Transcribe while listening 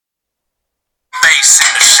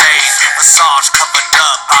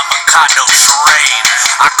avocado trade.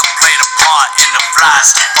 I could play the part in the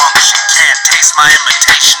flies function. Can't taste my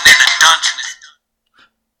imitation in the dungeon.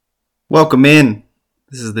 Welcome in.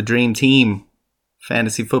 This is the Dream Team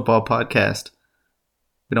Fantasy Football Podcast.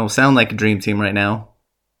 We don't sound like a dream team right now.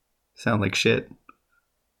 Sound like shit.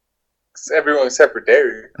 Everyone except for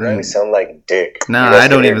Derek, right? We sound like dick. No, I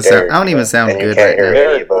don't even sound good right now.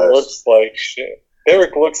 Derek looks like shit.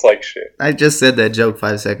 Derek looks like shit. I just said that joke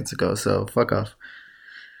 5 seconds ago, so fuck off.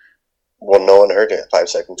 Well, no one heard it 5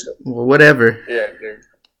 seconds ago. Well, whatever. Yeah, Derek.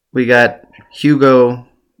 We got Hugo,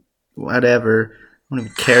 whatever. I don't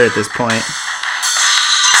even care at this point.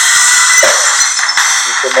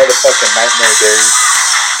 It's a motherfucking nightmare, Derek.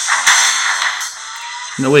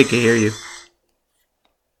 Nobody can hear you.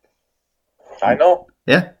 I know.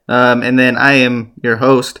 Yeah. And then I am your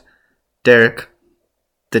host, Derek,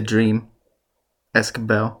 the Dream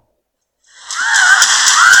Escabel.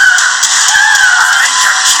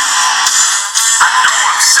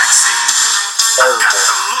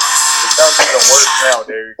 It sounds even worse now,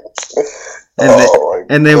 Derek.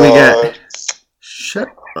 And then we got... Shut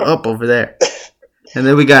up over there. And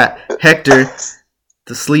then we got Hector,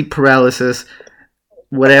 the sleep paralysis,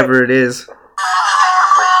 whatever it is.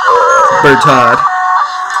 Bertod.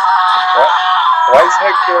 Why is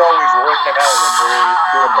Hector always working out when we're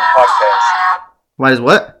doing the podcast? Why is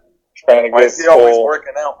what? Why is he always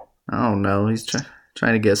working out? I don't know. He's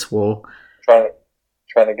trying to get swole. Trying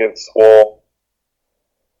to get swole.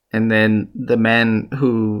 And then the man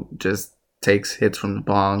who just takes hits from the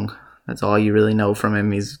bong. That's all you really know from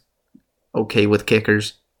him. He's okay with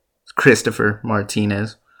kickers. It's Christopher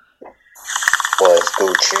Martinez. Well, it's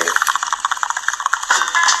Gucci.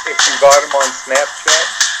 If you got him on Snapchat,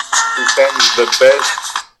 he sends the best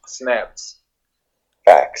snaps.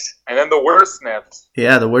 Facts. And then the worst snaps.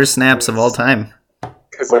 Yeah, the worst snaps of all time.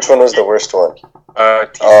 Which one was the worst one?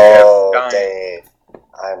 TCF dying. dang.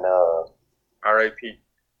 I know. R.I.P.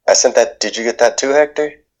 I sent that. Did you get that too,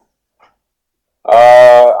 Hector?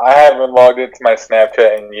 I haven't logged into my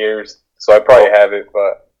Snapchat in years, so I probably have it,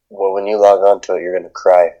 but... Well, when you log on to it, you're going to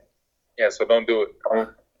cry. Yeah, so don't do it.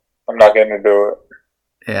 I'm not going to do it.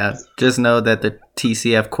 Yeah, just know that the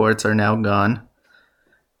TCF courts are now gone.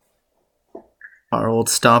 Our old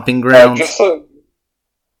stomping grounds.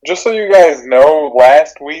 Just so you guys know,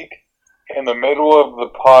 last week, in the middle of the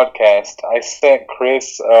podcast, I sent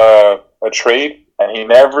Chris a trade, and he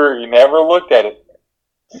never looked at it.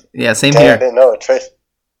 Yeah, same Dang, here. I didn't know a trade.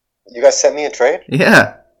 You guys sent me a trade?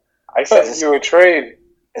 Yeah. I sent you a trade.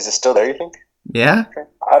 Is it still there, you think? Yeah?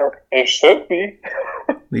 It should be.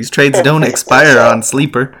 These trades don't expire on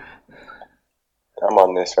Sleeper. I'm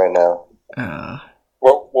on this right now.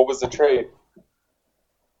 What was the trade?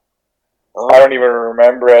 I don't even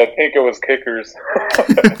remember. I think it was kickers.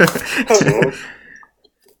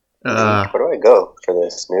 Where do I go for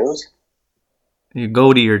this news? You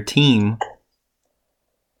go to your team.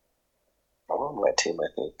 I'm on my team, I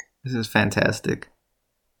think. This is fantastic.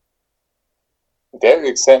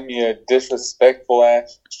 Derek sent me a disrespectful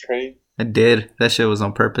ass trade. I did. That shit was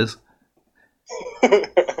on purpose. You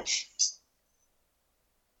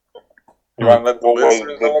want to let the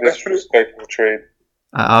listeners know that disrespectful trade?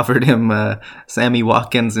 I offered him Sammy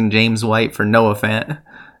Watkins and James White for Noah Fant.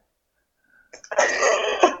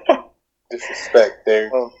 Disrespect,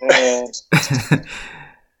 Derek. Oh, man.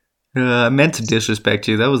 I meant to disrespect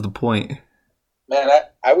you. That was the point. Man,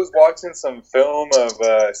 I was watching some film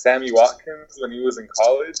of Sammy Watkins when he was in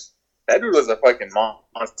college. That dude was a fucking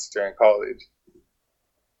monster in college.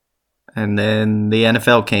 And then the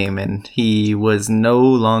NFL came, and he was no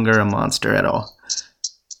longer a monster at all.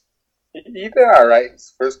 He did alright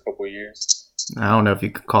his first couple years. I don't know if you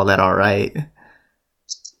could call that all right.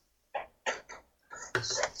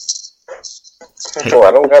 Hey. Oh,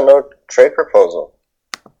 I don't got no trade proposal.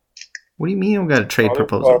 What do you mean you don't got a trade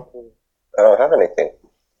proposal? I don't have anything.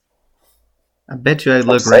 I bet you I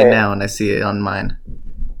look right now and I see it on mine.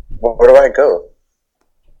 Well, where do I go?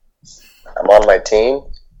 I'm on my team,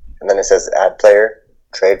 and then it says add player,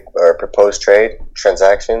 trade, or proposed trade,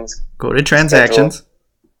 transactions. Go to transactions. Schedule.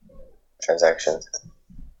 Transactions.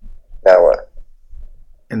 Now what?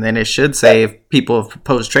 And then it should say if people have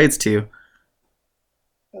proposed trades to you.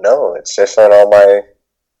 No, it's just on all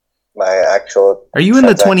my actual. Are you in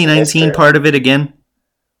the 2019 history. Part of it again?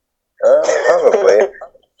 Probably.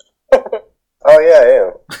 Oh yeah, I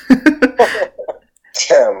am.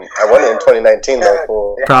 Damn, I won it in 2019 though.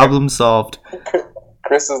 Cool. Problem solved.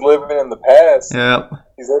 Chris is living in the past. Yep.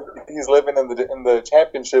 He's living in the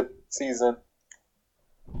championship season.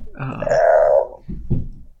 What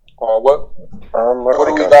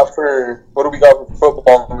do we got for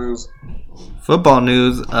football news? football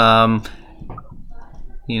news.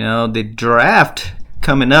 The draft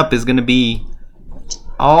coming up is going to be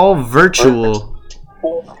all virtual,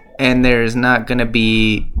 and there's not going to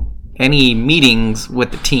be any meetings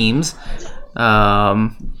with the teams.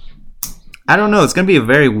 I don't know. It's going to be a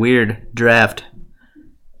very weird draft.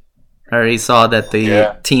 I already saw that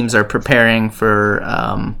the teams are preparing for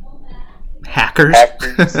hackers.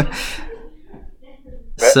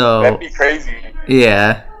 That'd be crazy.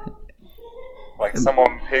 Yeah. Like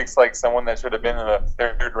someone picks like someone that should have been in the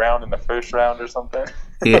third round in the first round or something.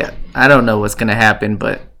 Yeah, I don't know what's gonna happen,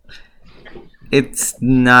 but it's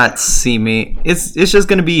not seeming. It's just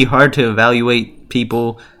gonna be hard to evaluate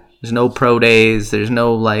people. There's no pro days. There's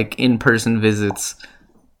no like in-person visits.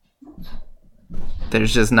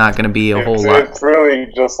 There's just not gonna be a whole lot. It's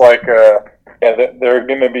really just like they're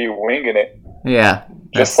gonna be winging it. Yeah,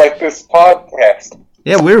 just like this podcast.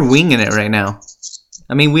 Yeah, we're winging it right now.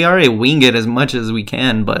 I mean, we already wing it as much as we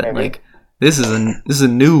can, but like this is a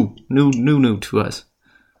new to us.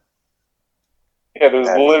 Yeah, there's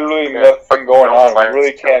literally nothing going on. We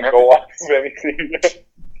really can't go off of anything.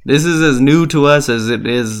 This is as new to us as it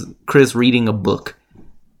is Chris reading a book.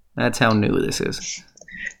 That's how new this is.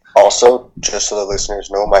 Also, just so the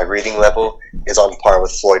listeners know, my reading level is on par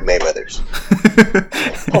with Floyd Mayweather's.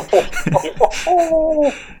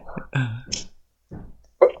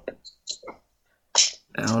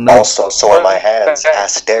 I don't know. Also, so are my hands.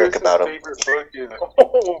 Ask Derek about them.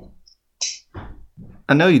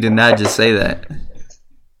 I know you did not just say that.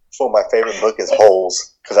 So my favorite book is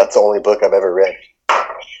Holes, because that's the only book I've ever read.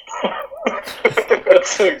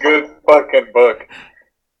 That's a good fucking book.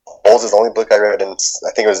 Holes is the only book I read in,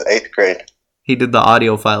 I think it was 8th grade. He did the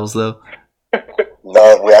audio files, though.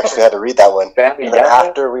 No, we actually had to read that one. And then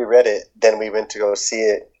after we read it, then we went to go see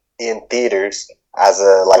it in theaters as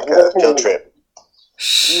a field trip.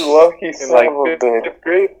 You lucky son of a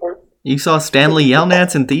bitch. You saw Stanley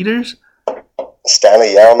Yelnats in theaters?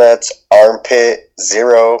 Stanley Yelnats, Armpit,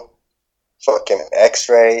 Zero, fucking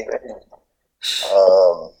X-Ray,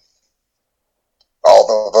 all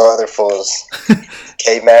the other fools.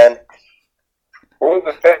 Caveman. What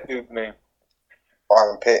was the fat dude's name?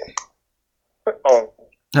 Armpit. Oh.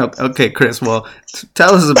 Okay, Chris, well,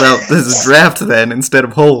 tell us about this draft then instead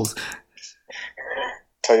of Holes.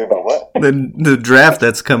 Tell you about what? The draft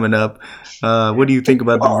that's coming up. What do you think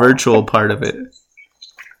about the virtual part of it?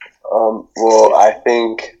 Well, I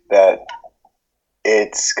think that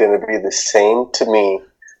it's going to be the same to me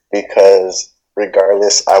because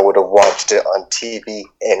regardless, I would have watched it on TV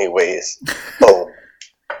anyways. Boom.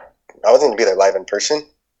 I wasn't going to be there live in person.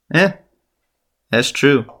 Yeah, that's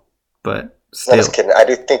true. But still. I'm just kidding. I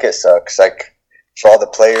do think it sucks. Like, for all the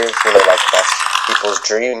players, that's people's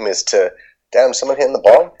dream is to... Damn, someone hitting the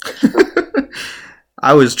bong?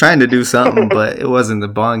 I was trying to do something, but it wasn't the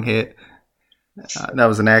bong hit. That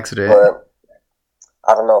was an accident. But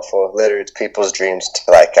I don't know, for literally it's people's dreams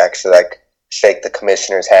to actually shake the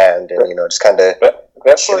commissioner's hand and just kind of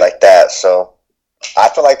shit like that. So I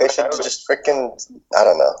feel like they should just freaking, I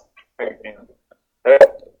don't know.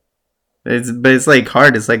 It's like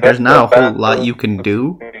hard. It's like there's not a whole lot you can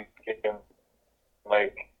do.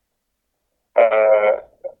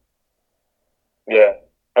 Yeah,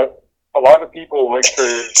 a lot of people wait for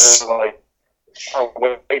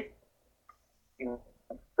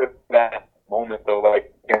that moment though.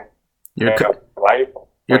 You're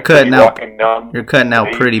cutting out. You're cutting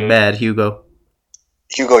out pretty bad, Hugo.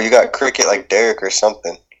 Hugo, you got cricket like Derek or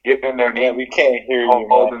something. Get in there, man. We can't hear you,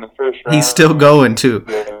 man. In the first round. He's still going too.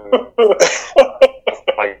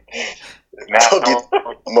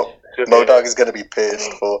 Modog is gonna be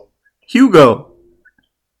pissed. Fool. Hugo.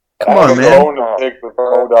 Come on, man.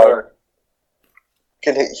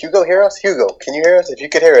 Can Hugo hear us? Hugo, can you hear us? If you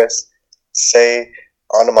could hear us, say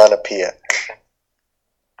onomatopoeia.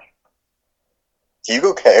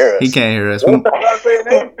 Hugo can't hear us. He can't hear us. I'm not saying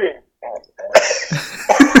anything.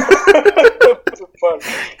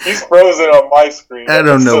 He's frozen on my screen. I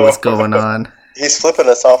don't know what's going on. He's flipping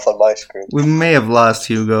us off on my screen. We may have lost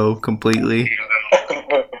Hugo completely.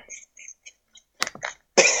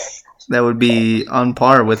 That would be on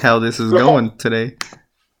par with how this is going today.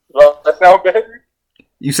 Does that sound better?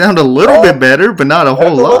 You sound a little bit better, but not a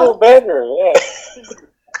whole lot. A little better, yeah.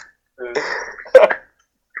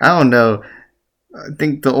 I don't know. I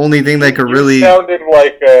think the only thing that could really... sounded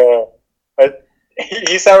like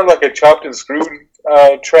he sounded like a chopped and screwed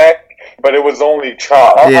track, but it was only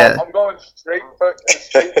chopped. Yeah. I'm going straight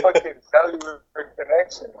fucking cellular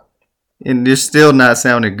connection. And you're still not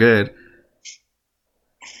sounding good.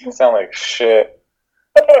 You sound like shit.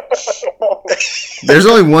 There's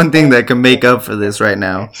only one thing that can make up for this right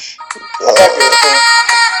now.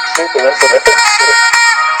 The rest of it.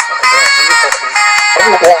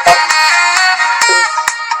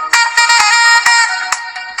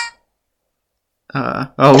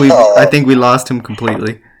 I think we lost him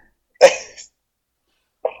completely.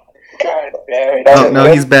 God damn it. Oh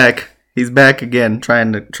no, he's back. He's back again,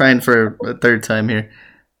 trying for a third time here.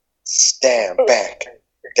 Stand back.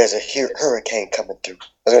 There's a hurricane coming through. I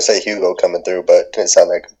was gonna say Hugo coming through, but it didn't sound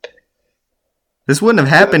like it. This wouldn't have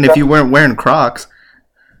happened if you weren't wearing Crocs.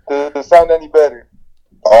 Does it sound any better?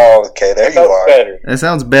 Oh, okay, there you are. Better. That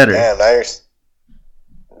sounds better. Damn,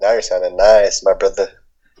 now you're sounding nice, my brother.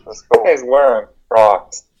 Let's go. He's wearing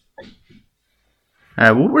Crocs.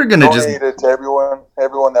 Alright, well, we're gonna just... Donate it to everyone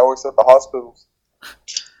that works at the hospitals.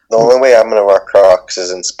 The only way I'm gonna wear Crocs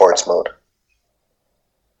is in sports mode.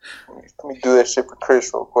 Let me do that shit for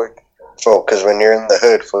Chris real quick. Oh, because when you're in the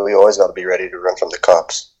hood, fool, you always gotta be ready to run from the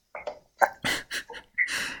cops.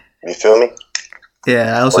 You feel me?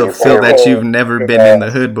 Yeah, I also feel that you've never been in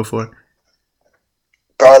the hood before.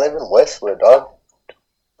 Bro, I live in Westwood, dog.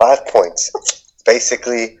 5 points.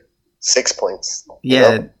 Basically, 6 points.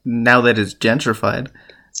 Yeah, know? now that it's gentrified.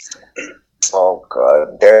 Oh,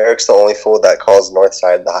 God. Derek's the only fool that calls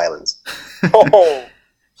Northside the Highlands. Oh,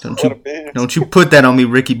 don't you put that on me,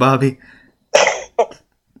 Ricky Bobby.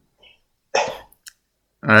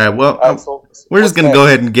 Alright, well, we're just going to go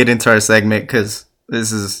ahead and get into our segment because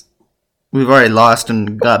we've already lost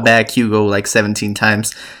and got back Hugo like 17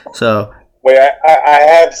 times. So, wait, I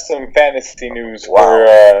have some fantasy news for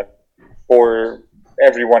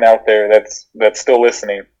everyone out there that's still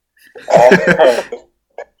listening.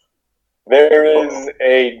 There is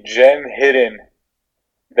a gem hidden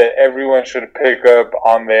that everyone should pick up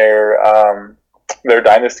on their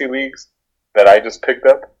dynasty leagues that I just picked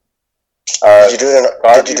up. Did you do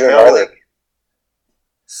it in our league?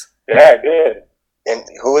 Yeah, I did. And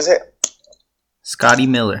who was it? Scotty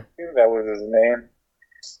Miller. I think that was his name.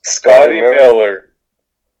 Scotty Miller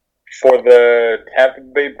for the Tampa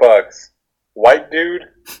Bay Bucks. White dude,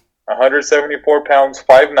 174 pounds,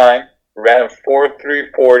 5'9", ran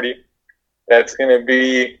 4.3 40. That's going to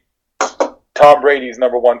be Tom Brady's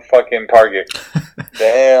number one fucking target.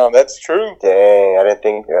 Damn, that's true. Dang, I didn't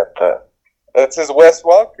think about that. That's his Wes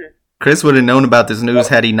Walker. Chris would have known about this news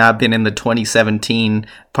had he not been in the 2017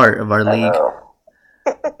 part of our league.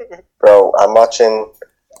 Bro, I'm watching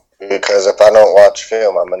because if I don't watch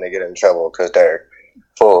film, I'm going to get in trouble because they're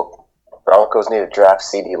full. Broncos need to draft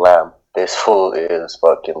CD Lamb. This fool is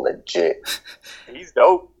fucking legit. He's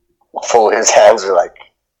dope. Fool, his hands are like...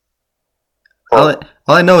 All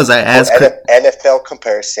I know is I asked... NFL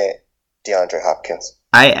comparison, DeAndre Hopkins.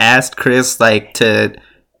 I asked Chris, like, to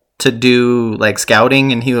do, like,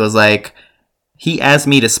 scouting, and he was like... He asked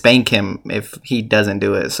me to spank him if he doesn't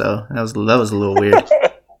do it, so that was a little weird.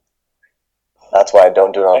 That's why I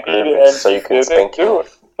don't do it on purpose, so you can spank him.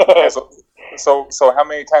 So how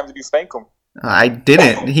many times did you spank him? I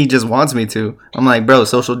didn't. He just wants me to. I'm like, bro,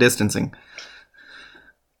 social distancing.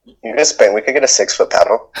 You can spank. We could get a 6-foot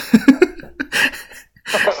paddle.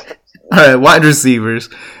 Alright, wide receivers.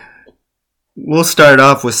 We'll start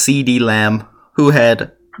off with CD Lamb, who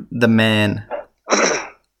had the man.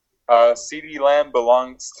 CD Lamb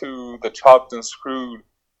belongs to the chopped and screwed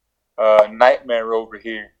nightmare over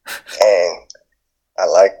here. Dang. I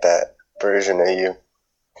like that version of you.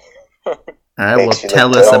 Alright, well,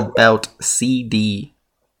 tell us about CD.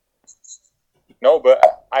 No,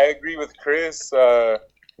 but I agree with Chris. I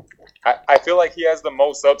feel like he has the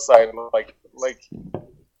most upside. Like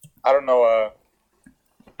I don't know.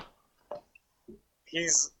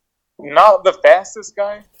 He's not the fastest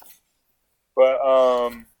guy, but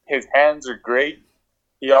his hands are great.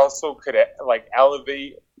 He also could like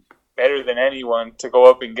elevate better than anyone to go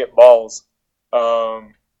up and get balls.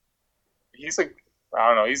 He's like, I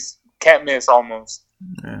don't know. He's can't miss almost.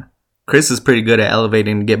 Yeah. Chris is pretty good at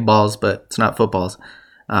elevating to get balls, but it's not footballs.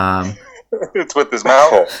 It's with his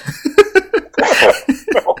mouth.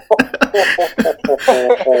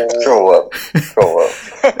 Grow up.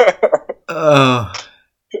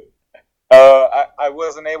 I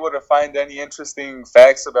wasn't able to find any interesting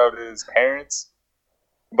facts about his parents,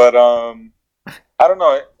 but I don't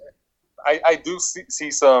know. I do see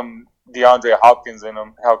some DeAndre Hopkins in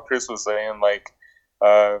him. How Chris was saying, like,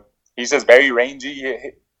 he's just very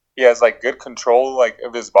rangy. He has like good control like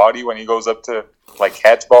of his body when he goes up to like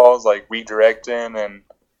catch balls, like redirecting, and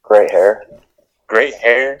great hair.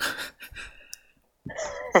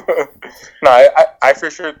 No, I for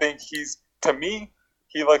sure think to me,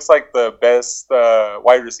 he looks like the best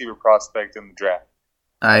wide receiver prospect in the draft.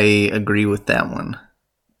 I agree with that one.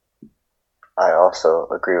 I also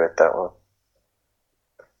agree with that one.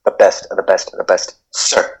 The best of the best of the best,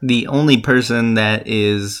 sir. The only person that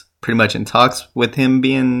is pretty much in talks with him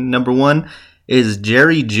being number one is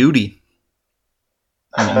Jerry Jeudy.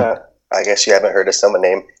 I guess you haven't heard of someone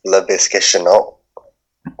named LaVisca Chenault.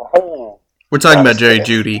 Oh, We're talking about Jerry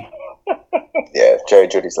Jeudy. Yeah, Jerry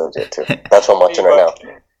Judy's legit too. That's what I'm watching right now.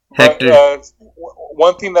 Hector. But,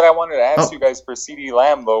 one thing that I wanted to ask you guys for CD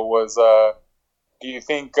Lamb though was, do you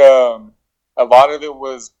think a lot of it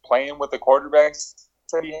was playing with the quarterbacks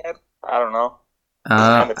that he had? I don't know.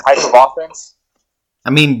 And the type of offense. I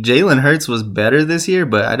mean, Jalen Hurts was better this year,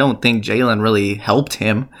 but I don't think Jalen really helped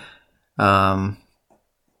him. I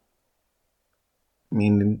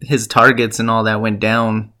mean, his targets and all that went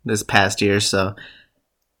down this past year, so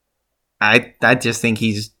I just think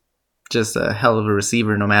he's just a hell of a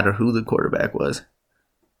receiver no matter who the quarterback was.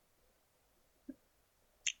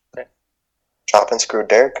 Chop and screw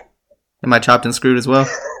Derek? Am I chopped and screwed as well?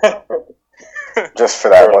 Just for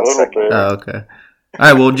that 1 second. Oh, okay.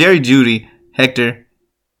 All right, well, Jerry Jeudy, Hector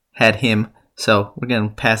had him, so we're going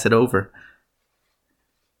to pass it over.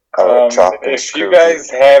 If you guys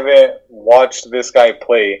haven't watched this guy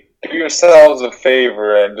play, do yourselves a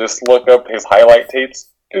favor and just look up his highlight tapes.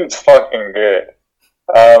 Dude's fucking good.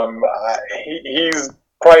 He's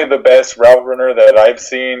probably the best route runner that I've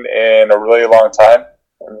seen in a really long time.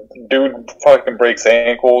 Dude fucking breaks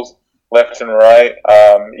ankles left and right.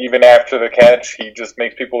 Even after the catch, he just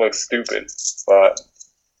makes people look stupid. But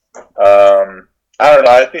I don't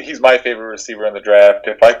know. I think he's my favorite receiver in the draft.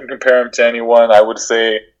 If I can compare him to anyone, I would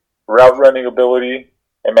say route running ability,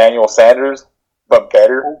 Emmanuel Sanders, but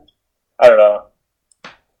better. I don't know.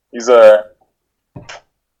 He's a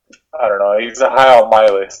high on my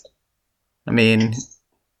list. I mean,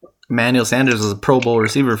 Emmanuel Sanders was a Pro Bowl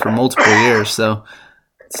receiver for multiple years, so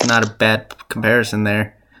it's not a bad comparison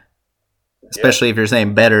there. Especially if you're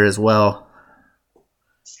saying better as well.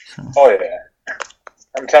 So. Oh, yeah.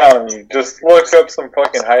 I'm telling you, just look up some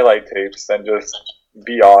fucking highlight tapes and just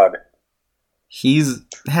be odd.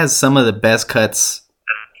 Has some of the best cuts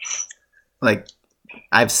like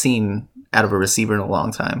I've seen out of a receiver in a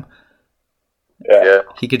long time. Yeah.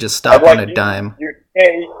 He could just stop on a dime.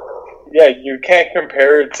 You can't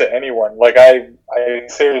compare it to anyone. Like I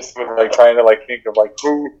seriously was like trying to like think of like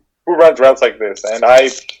who runs routes like this, and I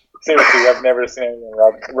seriously I've never seen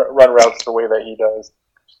anyone run routes the way that he does.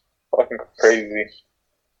 Fucking crazy.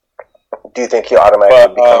 Do you think he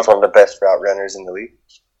automatically becomes one of the best route runners in the league?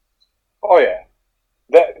 Oh yeah,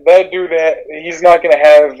 that dude, he's not going to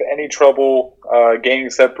have any trouble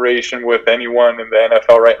gaining separation with anyone in the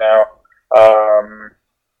NFL right now.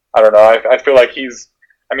 I don't know. I feel like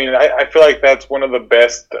I feel like that's one of the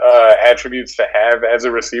best attributes to have as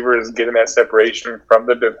a receiver is getting that separation from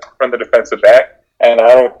the defensive back, and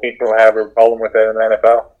I don't think he'll have a problem with that in the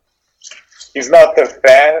NFL. He's not the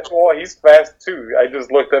fast. Well, he's fast too. I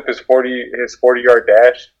just looked up his 40-yard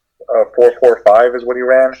dash. 4.45 is what he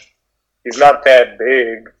ran. He's not that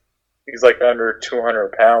big. He's like under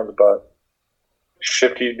 200 pounds, but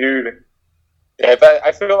shifty dude. Yeah,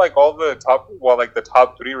 I feel like all the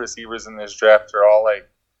top 3 receivers in this draft are all like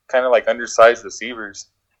kind of like undersized receivers,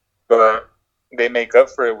 but they make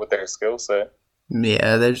up for it with their skill set.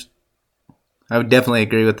 Yeah, I would definitely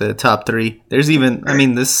agree with the top 3. This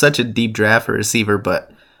is such a deep draft for receiver,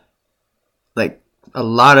 but like a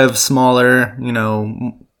lot of smaller,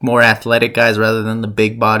 more athletic guys rather than the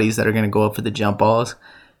big bodies that are going to go up for the jump balls.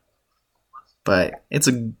 But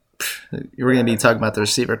we're going to be talking about the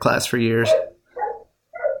receiver class for years.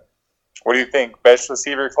 What do you think? Best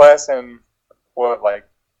receiver class in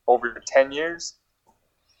over 10 years?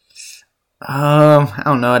 I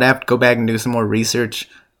don't know. I'd have to go back and do some more research.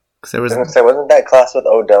 Cause wasn't that class with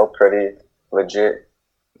Odell pretty legit?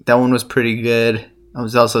 That one was pretty good. I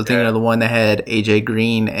was also thinking of the one that had AJ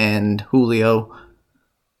Green and Julio.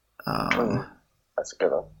 That's a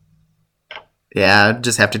good one. Yeah, I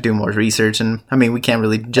just have to do more research, and we can't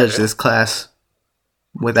really judge this class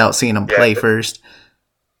without seeing them play first.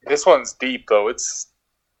 This one's deep though. It's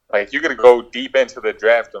like you're gonna go deep into the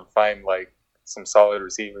draft and find like some solid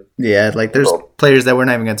receivers. Yeah, like there's players that we're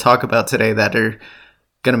not even gonna talk about today that are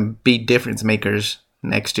gonna be difference makers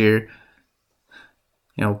next year.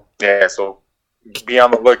 Yeah, so be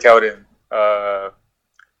on the lookout in the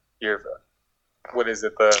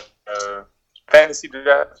fantasy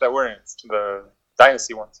draft that we're in, the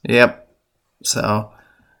dynasty ones. Yep. So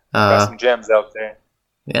got some gems out there.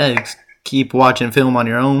 Yeah, keep watching film on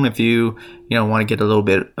your own if you want to get a little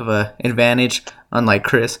bit of a advantage, unlike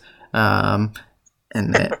Chris. And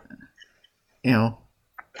that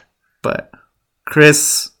but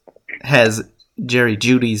Chris has Jerry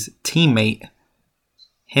Jeudy's teammate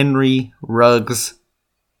Henry Ruggs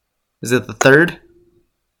Is it the third?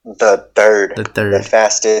 The third. The third. The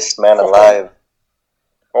fastest man alive.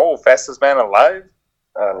 Oh, fastest man alive?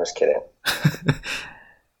 I'm just kidding.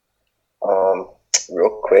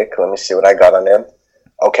 Real quick, let me see what I got on him.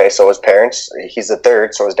 Okay, so his parents, he's the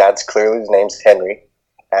third, so his dad's clearly, his name's Henry.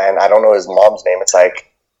 And I don't know his mom's name. It's like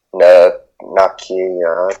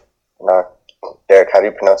Derek, how do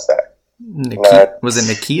you pronounce that? Was it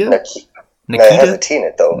Nakia? Nikita? Nikita? It has a T in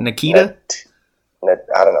it, though. Nikita?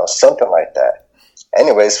 I don't know, something like that.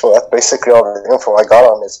 Anyways, well, that's basically all the info I got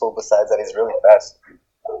on this fool, besides that he's really fast.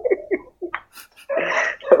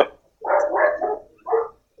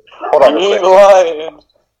 Hold on real quick.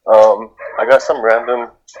 I got some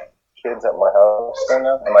random kids at my house right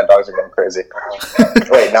now, and my dogs are going crazy.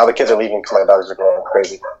 Wait, now the kids are leaving because my dogs are going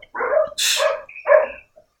crazy.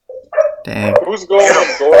 Dang. Who's going door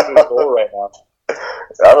to door right now?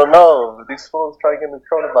 I don't know. These fools trying to get the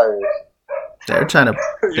coronavirus. They're trying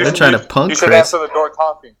to punk You should Chris. answer the door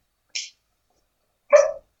coughing.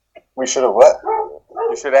 We should have what?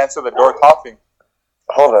 You should answer the door coughing.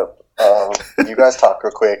 Hold up. You guys talk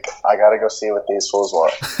real quick. I gotta go see what these fools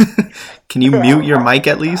want. Can you mute your mic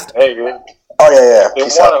at least? Hey, Oh, yeah. they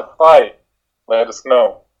Peace out. want to fight. Let us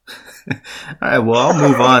know. Alright, well, I'll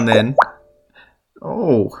move on then.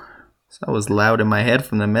 Oh, that was loud in my head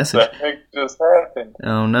from the message. What the heck just happened?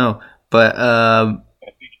 Oh, no. But, alright,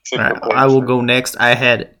 I will go next. I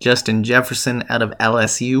had Justin Jefferson out of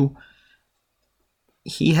LSU.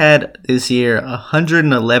 He had this year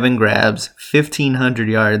 111 grabs, 1,500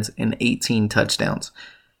 yards, and 18 touchdowns.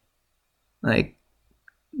 Like,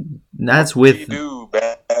 that's with...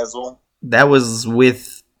 Basil? That was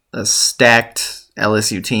with a stacked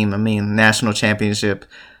LSU team. I mean, national championship.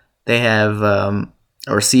 They have a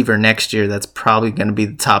receiver next year that's probably going to be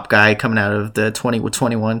the top guy coming out of the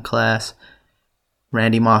 2021 class.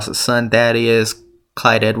 Randy Moss's son, Thaddeus,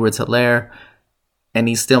 Clyde Edwards-Helaire. And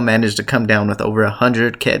he still managed to come down with over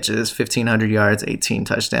 100 catches, 1,500 yards, 18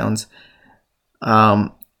 touchdowns.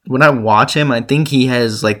 When I watch him, I think he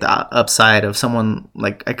has like the upside of someone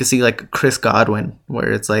like I could see like Chris Godwin,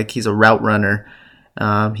 where it's like he's a route runner.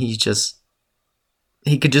 He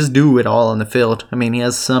could just do it all on the field. I mean, he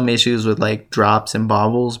has some issues with like drops and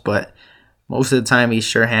bobbles, but most of the time he's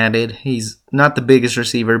sure-handed. He's not the biggest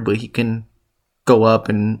receiver, but he can go up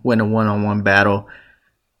and win a one-on-one battle.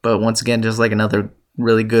 But once again, just like another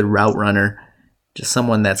really good route runner, just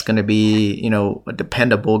someone that's going to be, a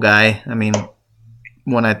dependable guy. I mean,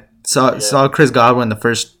 when I saw Chris Godwin, the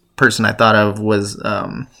first person I thought of was,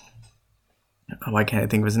 why can't I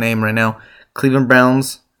think of his name right now? Cleveland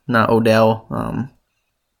Browns, not Odell,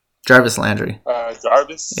 Jarvis Landry.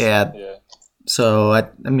 Jarvis? Yeah. So,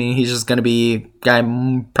 I mean, he's just going to be a guy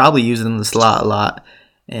probably using the slot a lot.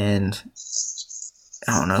 And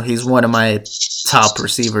I don't know, he's one of my top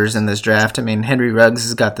receivers in this draft. I mean, Henry Ruggs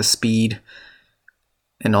has got the speed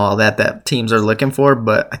and all that teams are looking for,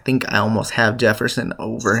 but I think I almost have Jefferson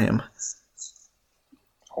over him.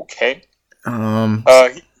 Okay.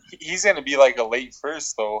 He's going to be like a late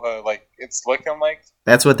first, though. Like, it's looking like.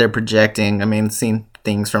 That's what they're projecting. I mean, seeing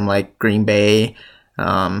things from like Green Bay,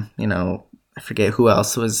 I forget who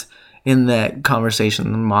else was in that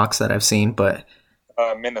conversation, the mocks that I've seen, but.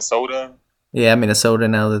 Minnesota. Yeah, Minnesota,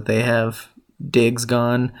 now that they have Diggs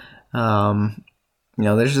gone.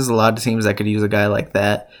 There's just a lot of teams that could use a guy like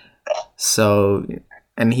that. So,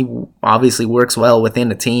 and he obviously works well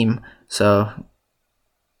within a team. So,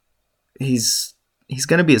 he's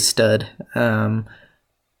going to be a stud.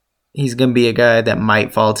 He's going to be a guy that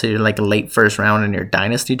might fall to like a late first round in your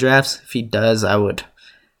dynasty drafts. If he does, I would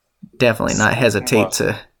definitely not hesitate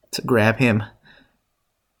to grab him.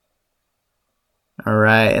 All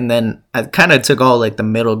right, and then I kind of took all like the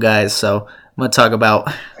middle guys, so I'm gonna talk about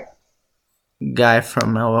a guy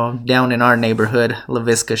from down in our neighborhood,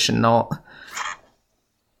 Laviska Shenault.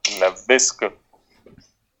 Laviska.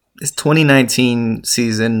 His 2019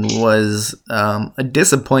 season was a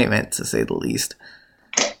disappointment, to say the least.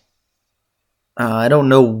 I don't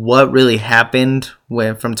know what really happened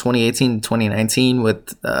from 2018 to 2019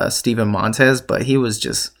 with Steven Montez, but he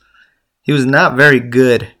was not very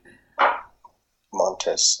good.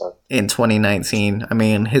 Montez. In 2019. I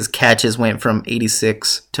mean, his catches went from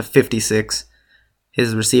 86 to 56.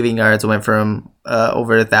 His receiving yards went from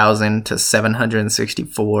over 1,000 to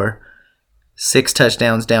 764. 6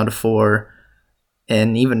 touchdowns down to 4.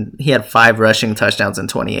 And even he had 5 rushing touchdowns in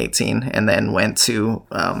 2018 and then went to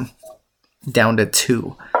down to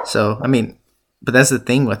 2. So, I mean, but that's the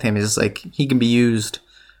thing with him is like he can be used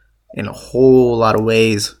in a whole lot of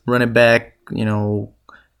ways. Running back,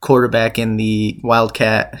 quarterback in the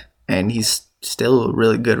Wildcat, and he's still a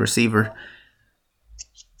really good receiver.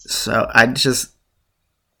 So I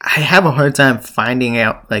have a hard time finding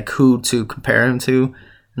out like who to compare him to.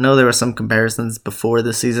 I know there were some comparisons before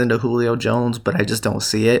the season to Julio Jones, but I just don't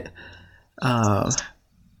see it.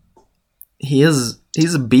 He's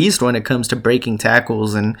a beast when it comes to breaking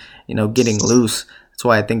tackles and getting loose. That's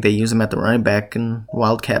why I think they use him at the running back and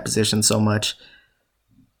wildcat position so much.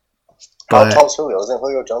 How tall is Julio? Isn't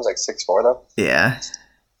Julio Jones like 6'4" though? Yeah.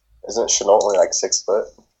 Isn't Chenault only like 6 foot?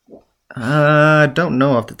 I don't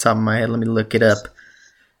know off the top of my head. Let me look it up.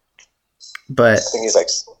 But I think he's like.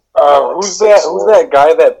 Who's that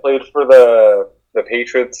guy that played for the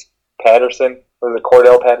Patriots? Patterson, or the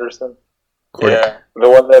Cordell Patterson? Yeah, the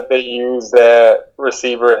one that they use at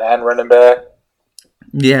receiver and running back.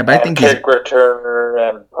 Yeah, but I think kick returner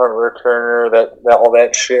and punt returner, that all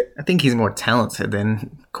that shit. I think he's more talented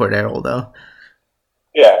than Cordero, though.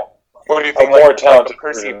 Yeah. What do you think? More talented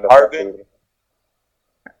Percy Harvin?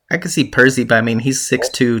 I could see Percy, but I mean, he's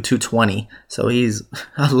 6'2", 220, so he's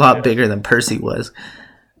a lot bigger than Percy was.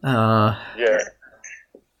 Yeah,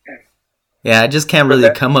 I just can't really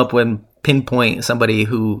come up with pinpoint somebody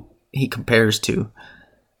who he compares to.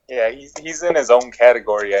 Yeah, he's in his own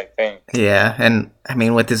category, I think. Yeah, and I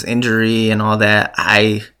mean, with his injury and all that,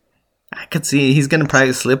 I could see he's going to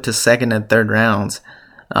probably slip to second and third rounds,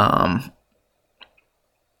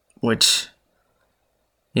 which,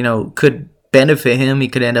 could benefit him. He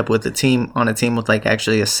could end up with a team with like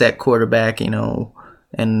actually a set quarterback,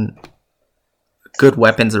 and good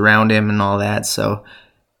weapons around him and all that. So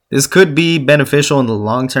this could be beneficial in the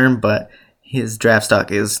long term, but his draft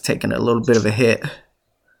stock is taking a little bit of a hit.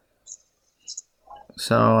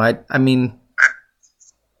 So I mean,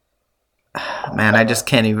 man, I just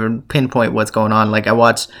can't even pinpoint what's going on. Like, I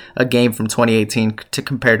watched a game from 2018 to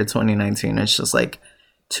compare to 2019. It's just like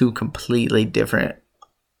two completely different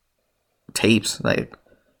tapes. Like,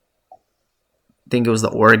 I think it was the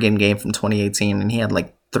Oregon game from 2018, and he had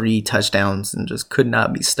like 3 touchdowns and just could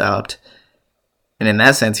not be stopped. And in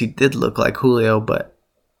that sense, he did look like Julio, but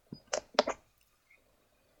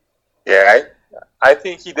yeah, I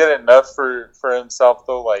think he did enough for himself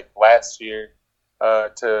though, like last year,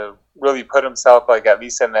 to really put himself like at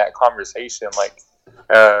least in that conversation, like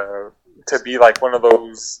to be like one of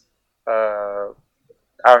those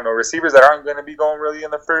I don't know, receivers that aren't going to be going really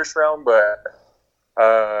in the first round, but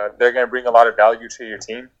they're going to bring a lot of value to your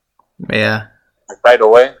team. Yeah, like right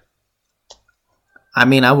away. I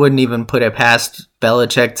mean, I wouldn't even put it past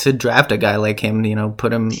Belichick to draft a guy like him.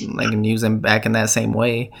 Put him like and use him back in that same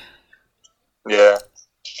way. Yeah.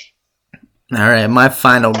 All right, my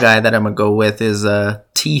final guy that I'm gonna go with is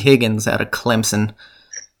T. Higgins out of Clemson.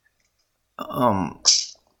 I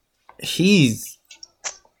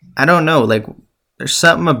don't know, like there's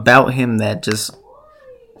something about him that just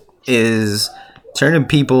is turning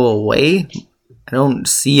people away. I don't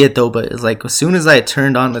see it though, but it's like as soon as I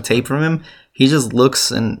turned on the tape from him, he just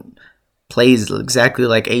looks and plays exactly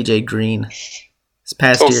like AJ Green. This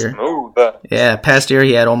past year, smooth. Yeah, past year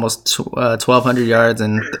he had almost 1,200 yards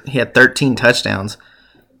and he had 13 touchdowns,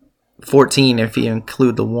 14 if you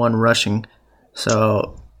include the one rushing.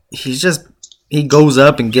 So he goes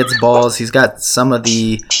up and gets balls. He's got some of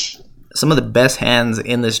the best hands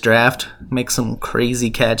in this draft. Makes some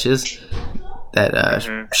crazy catches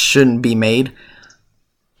that shouldn't be made.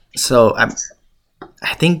 So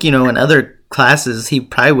I think in other classes he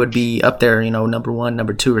probably would be up there, number 1,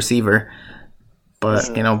 number 2 receiver.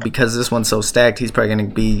 But, because this one's so stacked, he's probably going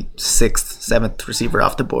to be 6th, 7th receiver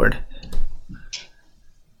off the board.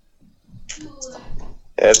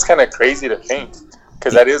 Yeah, it's kind of crazy to think.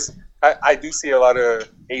 Because that is, I do see a lot of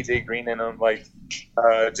AJ Green in him. Like,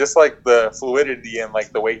 just like the fluidity and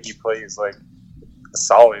like the way he plays, like,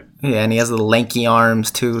 solid. Yeah, and he has the lanky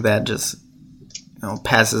arms, too, that just,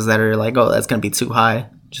 passes that are like, oh, that's going to be too high.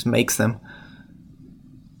 Just makes them.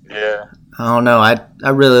 Yeah. I don't know. I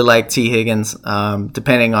really like T. Higgins.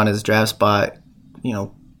 Depending on his draft spot,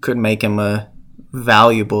 could make him a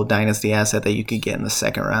valuable dynasty asset that you could get in the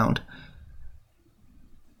second round.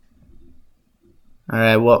 All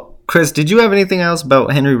right. Well, Chris, did you have anything else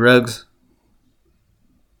about Henry Ruggs?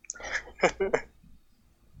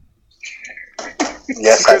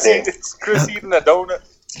 Yes, I did. Is Chris eating a donut?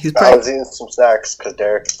 I was eating some snacks because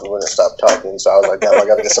Derek wouldn't stop talking, so I was like, damn, I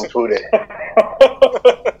gotta get some food in.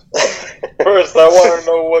 First, I want to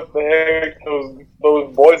know what the heck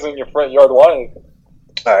those boys in your front yard wanted.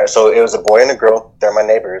 Alright, so it was a boy and a girl. They're my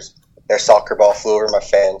neighbors. Their soccer ball flew over my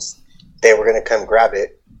fence. They were gonna come grab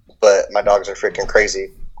it, but my dogs are freaking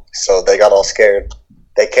crazy, so they got all scared.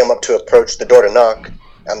 They came up to approach the door to knock,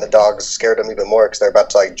 and the dogs scared them even more because they're about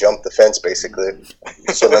to like jump the fence basically.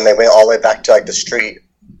 So then they went all the way back to like the street.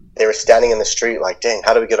 they were standing in the street like, dang,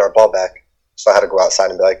 how do we get our ball back? So I had to go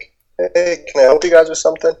outside and be like, hey, can I help you guys with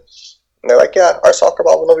something? And they're like, yeah, our soccer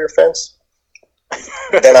ball went over your fence.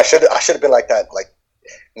 Then I should have been like that, like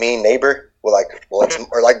mean neighbor will like,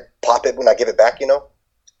 or like pop it when I give it back, you know?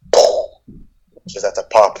 Just have to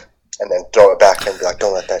pop and then throw it back and be like,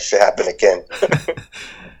 don't let that shit happen again.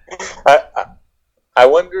 I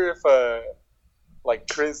wonder if like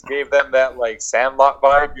Chris gave them that like Sandlot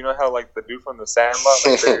vibe. You know how like the dude from the Sandlot,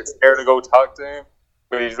 like they're scared to go talk to him,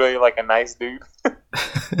 but he's really like a nice dude.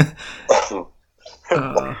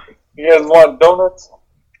 You guys want donuts?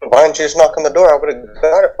 Why didn't you just knock on the door? I would have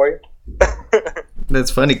got it for you.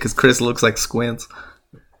 That's funny because Chris looks like Squints.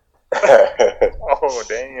 Oh,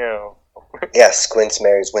 damn. Yeah, Squints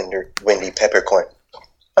marries Wendy Peppercorn.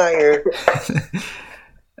 Fire.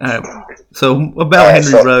 So, about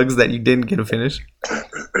Henry Ruggs that you didn't get to finish. Henry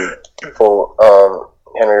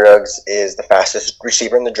Ruggs is the fastest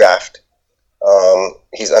receiver in the draft.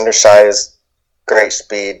 He's undersized, great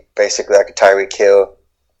speed, basically like a Tyreek Hill.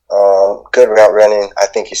 Good route running. I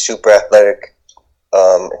think he's super athletic.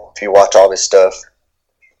 If you watch all this stuff,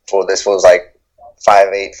 this was like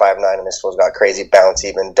 5'8", 5'9", and this fool's got crazy bounce,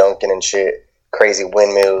 even dunking and shit, crazy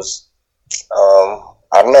windmills. I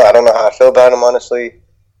don't know how I feel about him, honestly.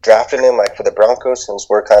 Drafting him like for the Broncos, since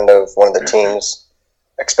we're kind of one of the teams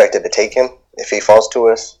expected to take him if he falls to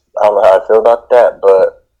us. I don't know how I feel about that,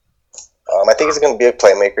 but I think he's going to be a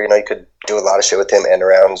playmaker. You know, you could do a lot of shit with him, end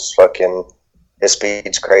arounds, fucking his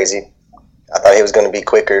speed's crazy. I thought he was going to be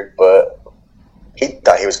quicker, but he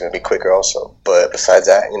thought he was going to be quicker also. But besides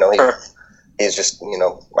that, you know, he's just, you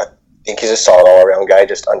know, I think he's a solid all-around guy,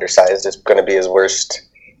 just undersized. It's going to be his worst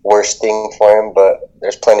thing for him, but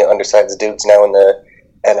there's plenty of undersized dudes now in the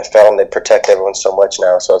NFL, and they protect everyone so much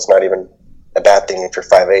now, so it's not even a bad thing if you're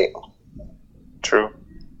 5'8". True.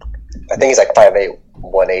 I think he's like 5'8",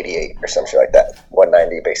 188 or some shit like that.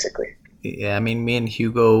 190, basically. Yeah, I mean, me and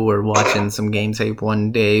Hugo were watching some game tape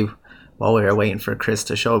one day while we were waiting for Chris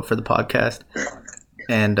to show up for the podcast.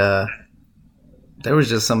 And there was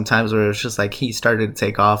just some times where it was just like he started to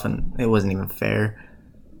take off and it wasn't even fair.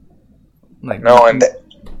 Like, no, and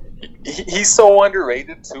he's so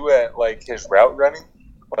underrated too at like his route running.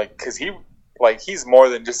 Like, cause he's more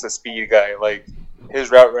than just a speed guy. Like,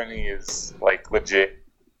 his route running is like legit.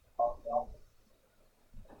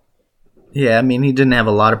 Yeah, I mean, he didn't have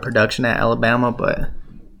a lot of production at Alabama, but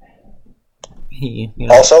he, you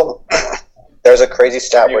know. Also, there's a crazy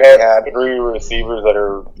stat where he had 3 receivers that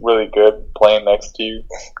are really good playing next to you.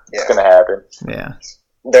 It's gonna happen. Yeah.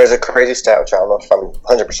 There's a crazy stat, which I don't know if I'm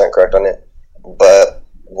 100% correct on it, but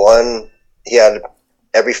he had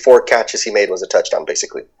every 4 catches he made was a touchdown,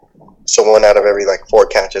 basically. So 1 out of every 4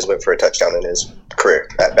 catches went for a touchdown in his career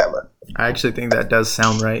at Bama. I actually think that does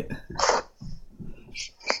sound right.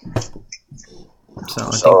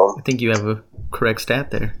 So I think you have a correct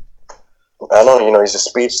stat there. I don't know, you know, he's a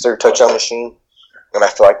speedster, touchdown machine, and I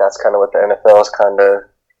feel like that's kind of what the NFL is kind of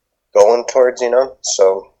going towards, you know.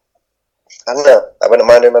 So I don't know. I wouldn't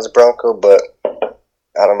mind him as a Bronco, but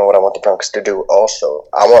I don't know what I want the Broncos to do. Also,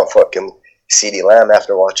 I want fucking CeeDee Lamb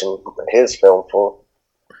after watching his film full.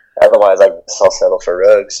 Otherwise, I'll settle for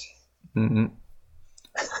Ruggs. Mm-hmm.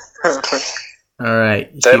 All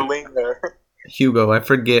right, Settling there. Hugo, I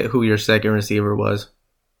forget who your second receiver was.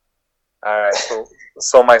 All right,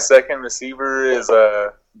 so my second receiver is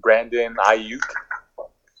Brandon Ayuk.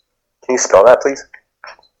 Can you spell that, please?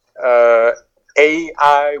 Ayuk.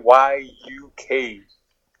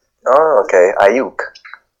 Oh, okay, Ayuk.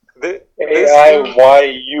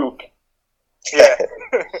 Ayuk. Yeah.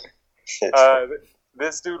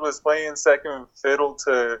 This dude was playing second fiddle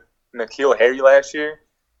to N'Keal Harry last year.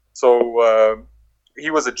 So he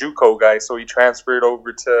was a JUCO guy, so he transferred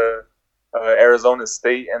over to Arizona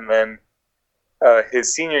State, and then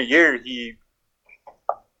his senior year,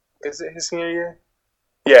 is it his senior year?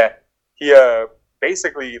 Yeah. He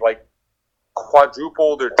basically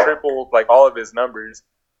quadrupled or tripled all of his numbers.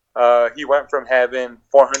 He went from having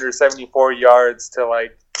 474 yards to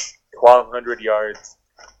 1,200 yards.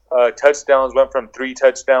 Touchdowns went from 3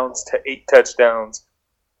 touchdowns to 8 touchdowns.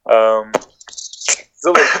 He's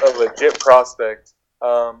a legit prospect.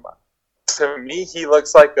 To me, he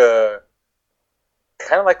looks like a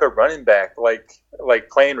running back, like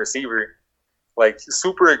playing receiver,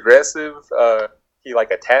 super aggressive. He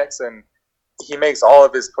attacks, and he makes all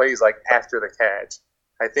of his plays after the catch.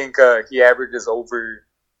 I think he averages over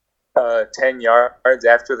 10 yards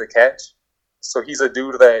after the catch. So he's a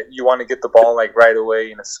dude that you want to get the ball right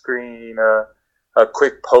away in a screen, a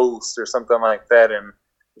quick post or something like that, and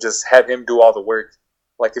just have him do all the work.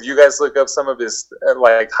 If you guys look up some of his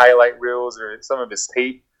highlight reels or some of his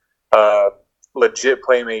tape, legit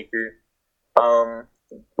playmaker.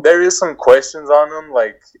 There is some questions on him,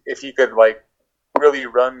 like if he could like really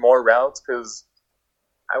run more routes, because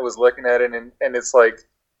I was looking at it and it's like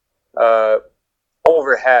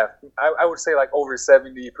over half. I would say like over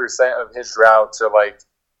 70% of his routes are like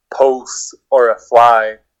posts or a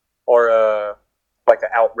fly or a like an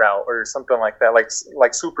out route or something like that,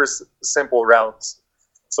 like super simple routes.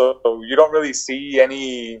 So you don't really see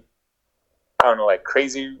any, I don't know, like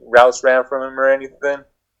crazy routes ran from him or anything.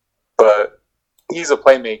 But he's a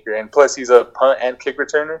playmaker, and plus he's a punt and kick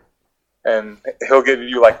returner, and he'll give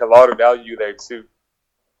you like a lot of value there too.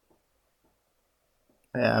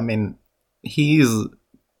 Yeah, I mean, he's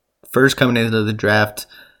first coming into the draft.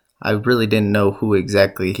 I really didn't know who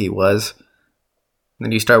exactly he was.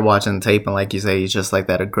 Then you start watching the tape, and like you say, he's just like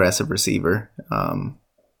that aggressive receiver.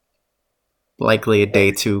 Likely a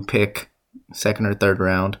day 2 pick, second or third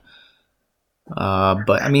round.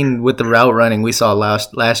 But I mean, with the route running we saw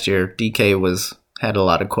last year, DK had a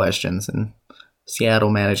lot of questions, and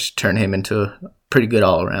Seattle managed to turn him into a pretty good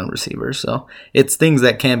all-around receiver. So it's things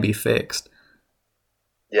that can be fixed.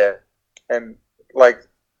 Yeah, and like,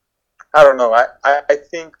 I don't know. I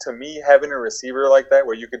think to me, having a receiver like that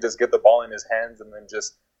where you could just get the ball in his hands and then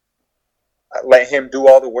just let him do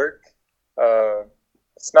all the work,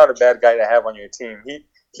 it's not a bad guy to have on your team.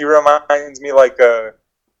 He reminds me like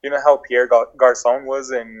you know how Pierre Garçon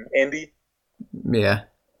was in Indy? Yeah.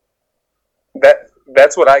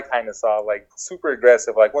 That's what I kind of saw. Like super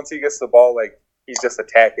aggressive. Like once he gets the ball, like he's just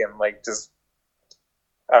attacking. Like just,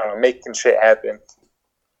 I don't know, making shit happen.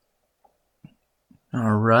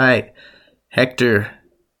 All right, Hector,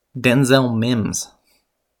 Denzel Mims.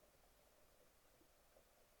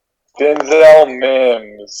 Denzel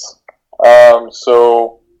Mims.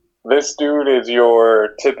 So this dude is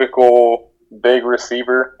your typical big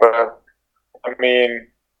receiver, but I mean,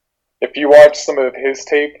 if you watch some of his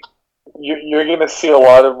tape, you're going to see a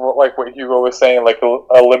lot of like what Hugo was saying, like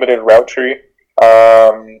a limited route tree.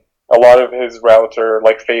 A lot of his routes are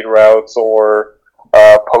like fade routes or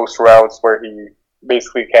post routes where he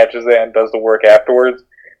basically catches it and does the work afterwards.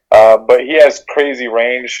 But he has crazy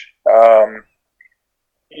range.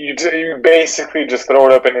 You basically just throw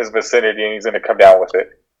it up in his vicinity and he's going to come down with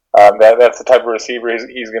it. That's the type of receiver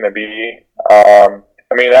he's going to be. I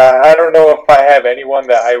mean, I don't know if I have anyone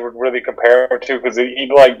that I would really compare him to, because he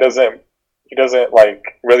doesn't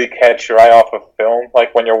like really catch your eye off of film.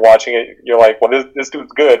 Like when you're watching it, you're like, well, this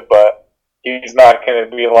dude's good, but he's not going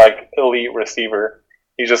to be like elite receiver.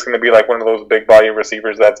 He's just going to be like one of those big body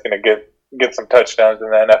receivers that's going to get some touchdowns in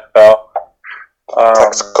the NFL.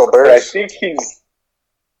 I think he's.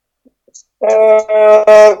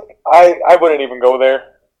 I wouldn't even go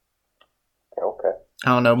there. Okay. I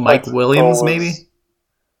don't know, Mike Williams maybe?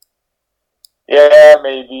 Yeah,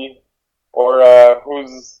 maybe. Or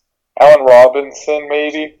who's Allen Robinson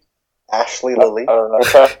maybe? Ashley Lilly. I don't know. I'm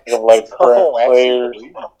trying to think of like current players.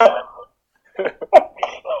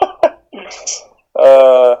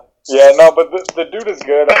 Yeah, no, but the dude is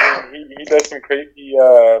good. I mean, he does some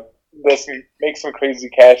make some crazy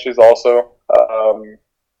catches also.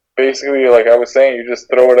 Basically, like I was saying, you just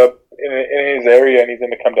throw it up in his area and he's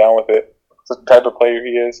going to come down with it. It's the type of player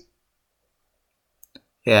he is.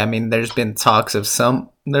 Yeah, I mean, there's been talks of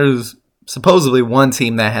there's supposedly one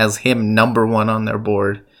team that has him number 1 on their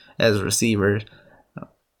board as a receiver.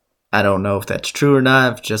 I don't know if that's true or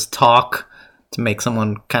not. If just talk to make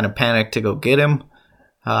someone kind of panic to go get him.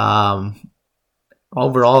 Overall,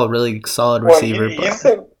 a really solid receiver.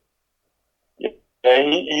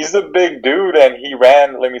 He's a big dude, and he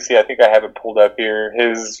ran. Let me see. I think I have it pulled up here.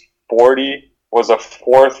 His 40 was a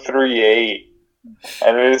 4.38,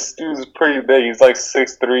 and this dude's pretty big. He's like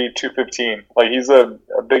 6'3", 215. Like he's a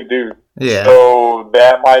big dude. Yeah. So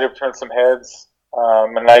that might have turned some heads.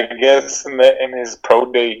 And I guess in his pro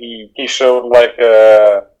day, he showed like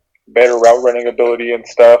a better route running ability and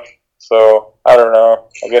stuff. So I don't know.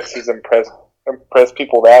 I guess he's impressed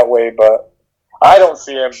people that way, but I don't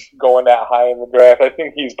see him going that high in the draft. I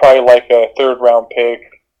think he's probably like a 3rd round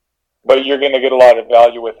pick, but you're going to get a lot of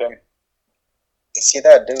value with him. See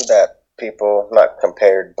that dude that people not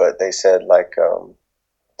compared, but they said like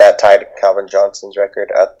that tied Calvin Johnson's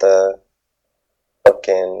record at the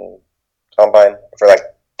fucking combine for like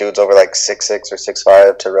dudes over like 6'6" or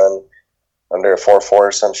 6'5" to run under a 4.4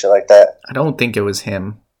 or some shit like that. I don't think it was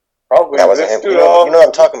him. Probably that wasn't him. You know what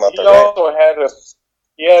I'm talking about. He also had a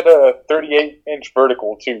 38-inch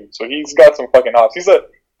vertical too, so he's got some fucking hops. He's an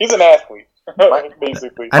athlete,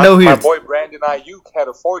 basically. I know my boy Brandon Ayuk had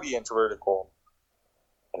a 40-inch vertical.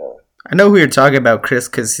 I know who you're talking about, Chris,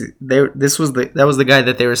 because that was the guy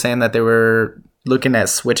that they were saying that they were looking at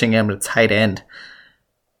switching him to tight end.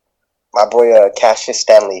 My boy Cassius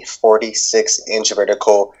Stanley, 46-inch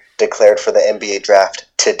vertical, declared for the NBA draft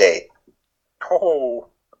today. Oh.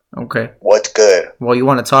 Okay. What's good? Well, you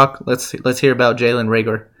want to talk? Let's hear about Jalen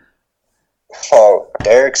Rager. Oh,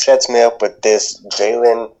 Derek sets me up with this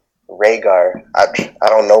Jalen Rager. I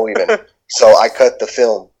don't know even. So I cut the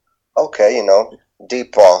film. Okay,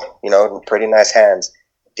 deep ball, pretty nice hands.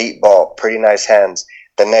 Deep ball, pretty nice hands.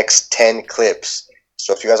 The next 10 clips.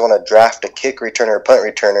 So if you guys want to draft a kick returner or punt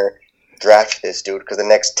returner, draft this dude, because the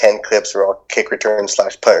next 10 clips are all kick returns /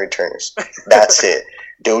 punt returners. That's it.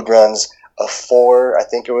 Dude runs a 4, I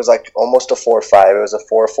think it was like almost a 4.5. It was a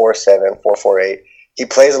 4.47, 4.48. He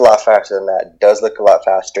plays a lot faster than that, does look a lot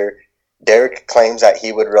faster. Derek claims that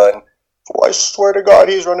he would run, I swear to God,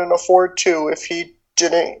 he's running a 4.2 if he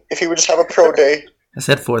would just have a pro day. I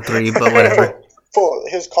said 4.3, but whatever.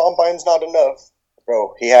 His combine's not enough.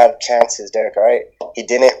 Bro, he had chances, Derek, all right? He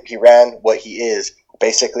didn't. He ran what he is,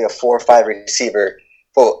 basically a 4.5 receiver.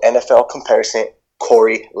 NFL comparison,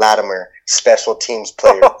 Corey Latimer, special teams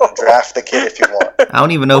player. Draft the kid if you want. I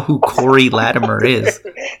don't even know who Corey Latimer is.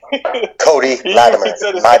 Cody Latimer.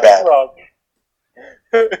 My bad.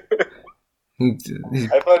 I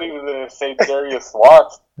thought he was going to say Darius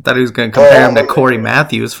Watts. I thought he was going to compare him to Corey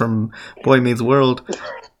Matthews from Boy Meets World.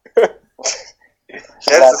 That's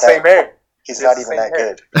the same hair. He's not even that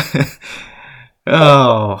good.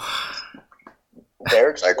 Oh.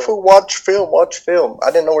 Derek's like, watch film.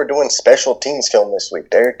 I didn't know we're doing special teams film this week,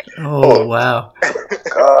 Derek. Oh, wow.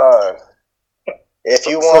 God. If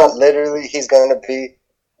you want, literally, he's going to be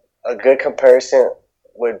a good comparison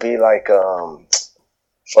would be like,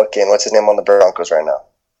 what's his name on the Broncos right now?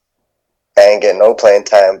 And get no playing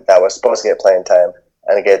time. That was supposed to get playing time.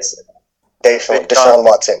 And it gets Deshaun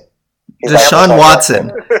Watson. Deshaun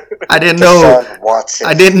Watson. I didn't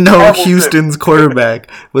know Houston's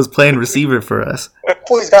quarterback was playing receiver for us.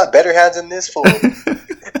 Boy, he's got better hands than this fool. No,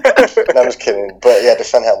 I'm just kidding. But yeah,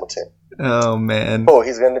 Deshaun Hamilton. Oh, man.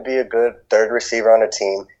 He's going to be a good third receiver on a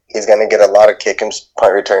team. He's going to get a lot of kick and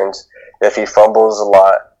punt returns. If he fumbles a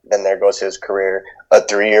lot, then there goes his career. A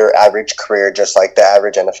 3-year average career, just like the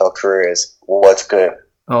average NFL career is. What's good?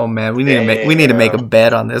 Oh, man. We need to make a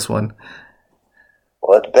bet on this one.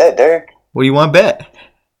 Let's bet, Derek. What do you want to bet?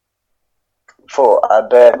 I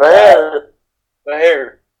bet the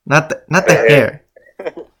hair. Not the hair.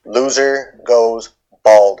 Loser goes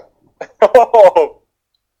bald. Oh.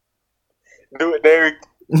 Do it, Derek.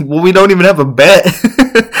 Well, we don't even have a bet.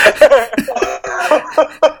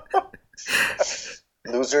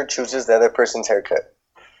 Loser chooses the other person's haircut.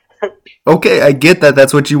 Okay, I get that.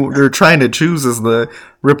 That's what you're trying to choose as the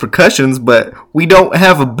repercussions, but we don't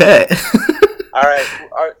have a bet. All right.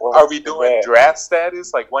 Are we doing draft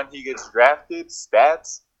status? Like when he gets drafted,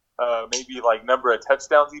 stats? Maybe like number of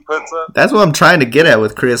touchdowns he puts up? That's what I'm trying to get at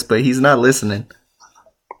with Chris, but he's not listening.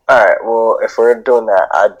 All right. Well, if we're doing that,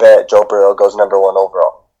 I bet Joe Burrow goes number 1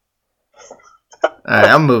 overall. All right,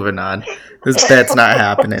 I'm moving on. This bet's not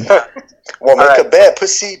happening. Well, make a bet.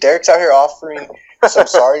 Pussy. Derek's out here offering some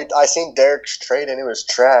sorry. I seen Derek's trade and it was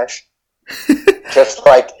trash. Just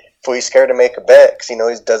like, he's scared to make a bet because he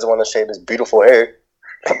knows he doesn't want to shave his beautiful hair.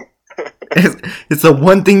 It's the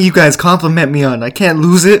one thing you guys compliment me on. I can't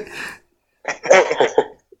lose it.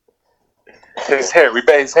 His hair. We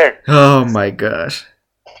bet his hair. Oh my gosh.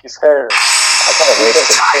 His hair. I kind of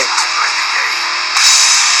wasted it.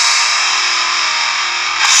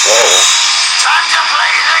 Whoa. Time to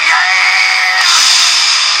play the game!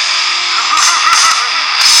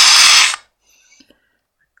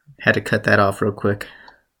 Had to cut that off real quick.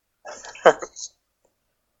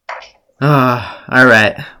 All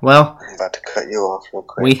right. Well, I'm about to cut you off real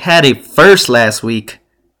quick. we had a first last week.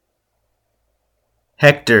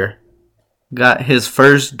 Hector got his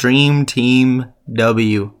first Dream Team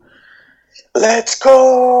W. Let's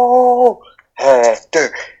go,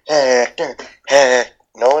 Hector.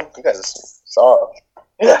 No one? You guys saw it.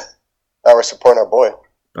 Yeah. Now we're supporting our boy.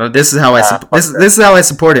 Oh, this is how this is how I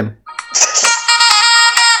support him.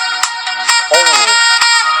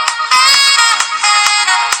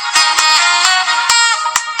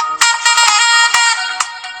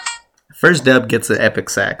 First dub gets an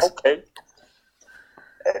epic sax. Okay.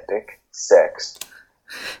 Epic sex.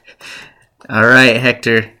 All right,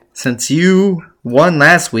 Hector. Since you won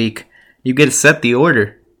last week, you get to set the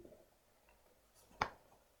order.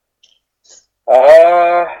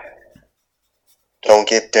 Don't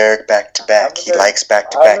get Derek back to back. He likes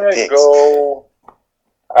back to back picks. Go.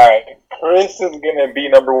 Alright, Chris is gonna be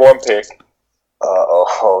number 1 pick.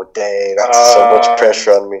 Oh, dang. That's so much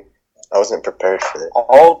pressure on me. I wasn't prepared for that.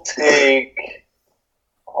 I'll take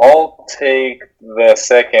I'll take the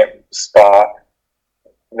second spot.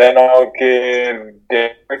 Then I'll give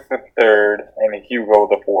Derek the third and Hugo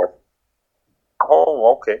the fourth.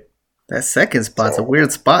 Oh, okay. That second spot's a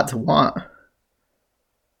weird spot to want.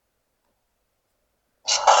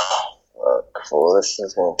 Cool. This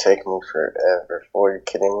is gonna take me forever. Are you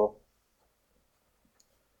kidding me?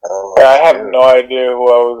 I have no idea who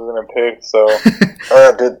I was gonna pick. So,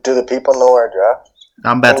 do the people know our draft?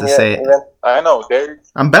 I'm about to say it. I know, Derek.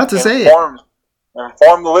 I'm about to say it.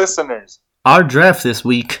 Inform the listeners. Our draft this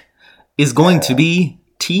week is going to be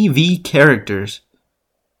TV characters.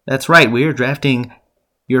 That's right, we are drafting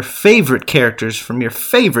your favorite characters from your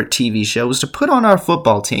favorite TV shows to put on our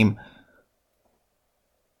football team.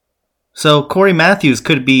 So Corey Matthews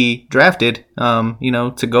could be drafted,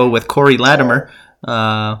 to go with Corey Latimer,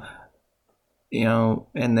 and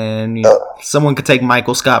then someone could take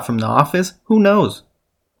Michael Scott from The Office. Who knows?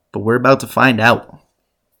 But we're about to find out.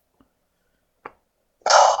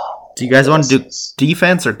 Do you guys want to do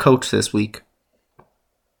defense or coach this week?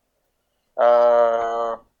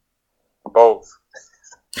 Both.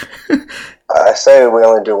 I say we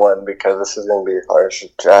only do one because this is going to be a harsh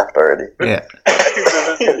draft already. Yeah.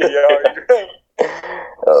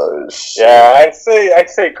 Oh, shit. Yeah, I'd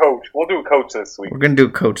say coach. We'll do coach this week. We're going to do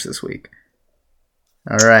coach this week.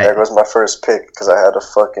 All right. There goes my first pick because I had a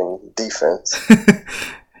fucking defense.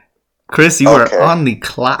 Chris, you are on the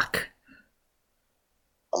clock.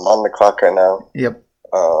 I'm on the clock right now. Yep.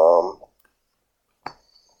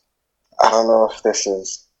 I don't know if this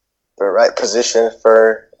is the right position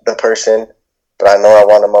for the person, but I know I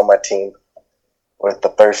want him on my team with the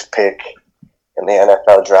first pick in the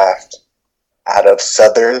NFL draft out of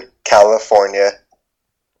Southern California.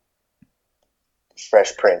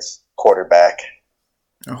 Fresh Prince, quarterback.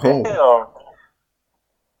 Oh.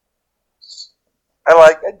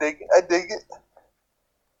 I dig it.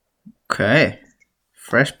 Okay.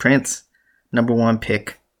 Fresh Prince, number one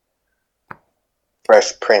pick.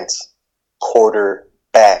 Fresh Prince,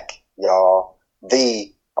 quarterback, y'all.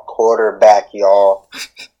 The quarterback, y'all.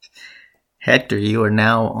 Hector, you are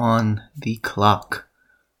now on the clock.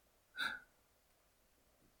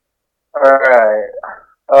 Alright.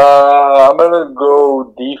 I'm gonna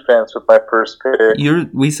go defense with my first pick.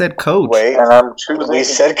 We said coach. Wait, and I'm choosing. we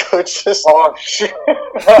said coaches. Oh shit!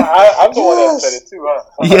 I'm the one that said it too, huh?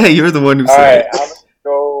 Yeah, you're the one who said it.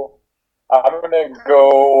 I'm gonna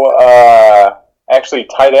go. Actually,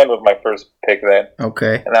 tight end with my first pick then,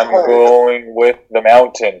 Okay. and I'm going with the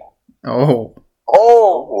Mountain. Oh.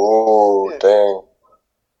 Oh, dang.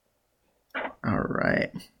 All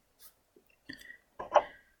right.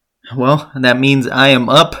 Well, that means I am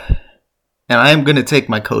up, and I am going to take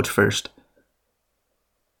my coach first.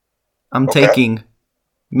 I'm taking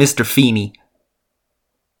Mr. Feeney.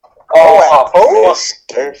 Oh,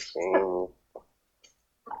 Mr. Feeney.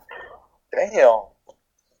 Damn.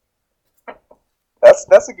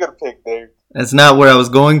 That's a good pick, Dave. That's not where I was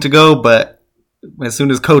going to go, but as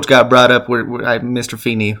soon as coach got brought up, Mr.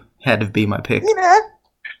 Feeney had to be my pick.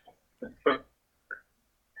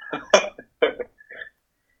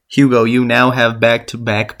 Hugo, you now have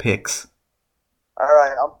back-to-back picks. All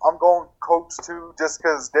right, I'm going coach too, just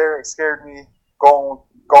because Derek scared me going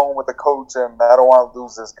with the coach, and I don't want to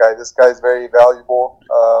lose this guy. This guy's very valuable.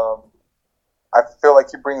 I feel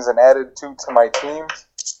like he brings an attitude to my team,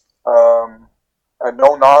 a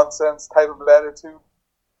no-nonsense type of attitude.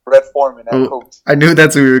 Red Foreman at coach. I knew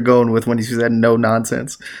that's where you were going with when you said no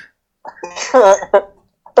nonsense.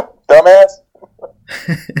 Dumbass.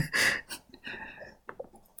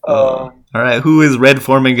 All right, who is Red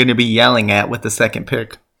Foreman going to be yelling at with the second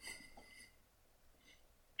pick?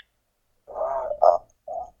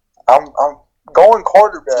 I'm going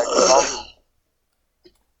quarterback.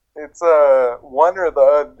 It's one or the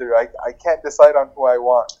other. I can't decide on who I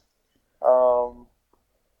want.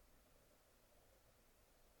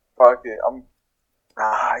 Fuck it.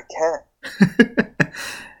 I can't.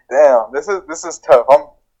 Damn, this is tough.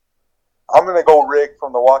 I'm gonna go Rick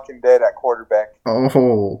from The Walking Dead at quarterback.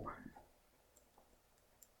 Oh.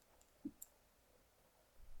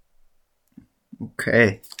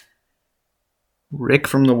 Okay. Rick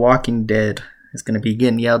from The Walking Dead is going to be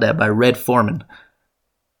getting yelled at by Red Foreman.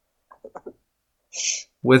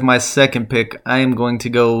 With my second pick, I am going to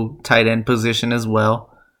go tight end position as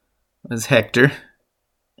well as Hector.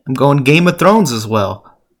 I'm going Game of Thrones as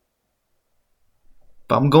well.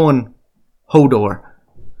 But I'm going Hodor.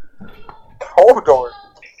 Hodor?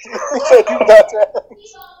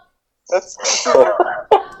 That's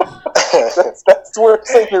where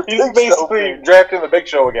it's in your He's basically drafting the Big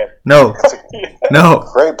Show again. No. No.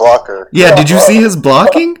 Great blocker. Yeah, did you see his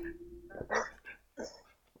blocking?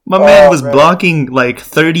 My man was blocking like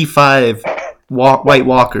 35 White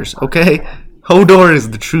Walkers, okay? Hodor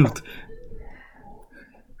is the truth.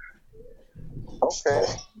 Okay.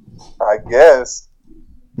 I guess.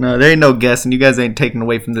 No, there ain't no guessing. You guys ain't taking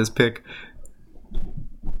away from this pick.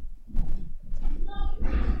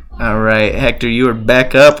 Alright, Hector, you are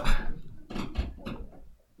back up.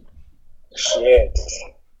 Shit.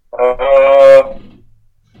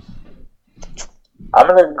 I'm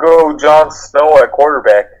gonna go Jon Snow at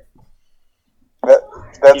quarterback.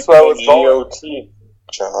 That's what I was going. EOT.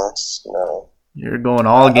 Jon Snow. You're going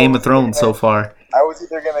all Game of Thrones so far. I was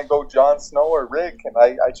either gonna go Jon Snow or Rick, and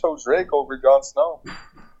I chose Rick over Jon Snow.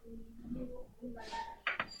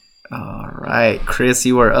 Alright, Chris,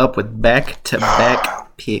 you are up with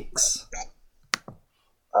back-to-back picks.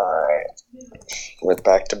 Alright. With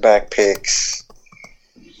back-to-back picks,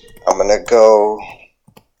 I'm going to go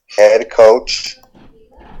head coach,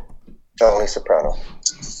 Tony Soprano.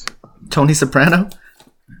 Tony Soprano?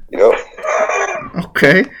 Yep.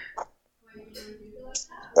 Okay.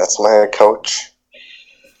 That's my head coach.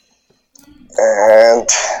 And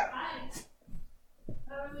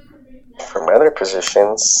for my other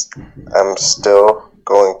positions, I'm still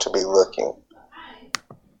going to be looking.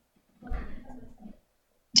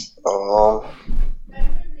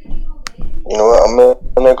 You know what? I'm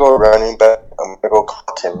gonna go running back. I'm gonna go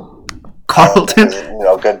Carlton. Carlton?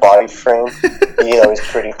 Good body frame. He's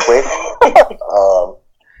pretty quick.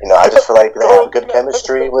 I just feel like they have good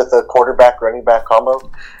chemistry with a quarterback running back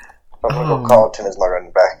combo. I'm gonna go Carlton as my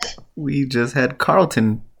running back. We just had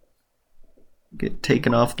Carlton get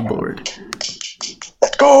taken off the board.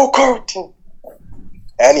 Let's go, Carlton!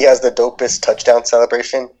 And he has the dopest touchdown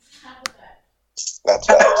celebration. That's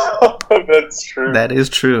right. That's true. That is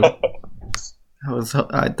true.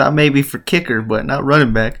 I thought maybe for kicker, but not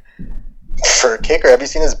running back. For a kicker, have you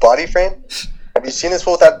seen his body frame? Have you seen this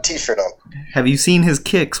fool without a t-shirt on? Have you seen his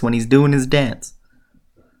kicks when he's doing his dance?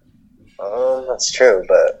 That's true,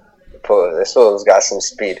 but this fool's got some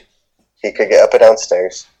speed. He could get up and down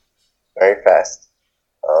stairs very fast.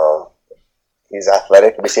 He's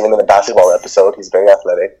athletic. We've seen him in the basketball episode. He's very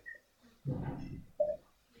athletic.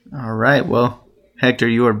 All right, well, Hector,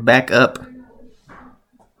 you are back up.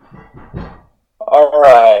 All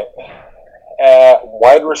right. At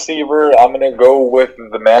wide receiver, I'm going to go with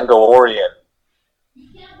the Mandalorian.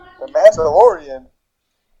 The Mandalorian?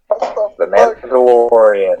 The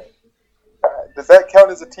Mandalorian. Does that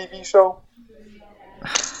count as a TV show?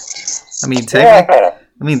 I mean,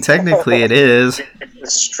 technically it is.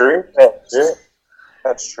 It's true. Yeah.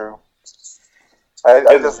 That's true.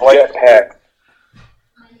 I just like Jetpack.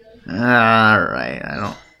 All right,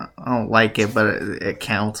 I don't like it, but it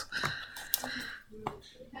counts.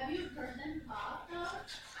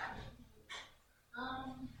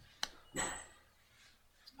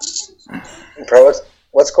 Bro,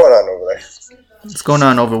 what's going on over there? What's going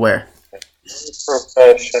on over where?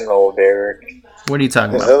 Professional, Derek. What are you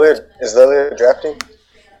talking about? Is Lily drafting?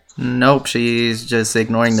 Nope, she's just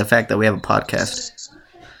ignoring the fact that we have a podcast.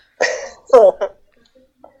 Oh,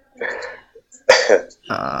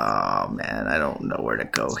 man, I don't know where to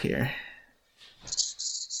go here.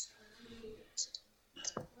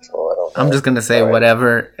 I'm just going to say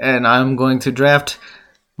whatever, and I'm going to draft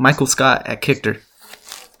Michael Scott at kicker.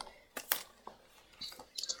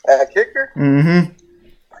 At kicker? Mm-hmm.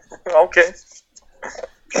 Okay.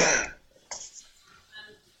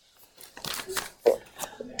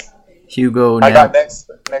 Hugo, I now, got next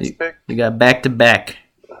pick. You got back-to-back.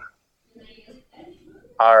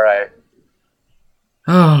 All right.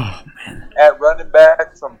 Oh, man. At running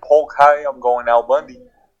back from Polk High, I'm going Al Bundy.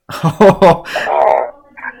 Oh.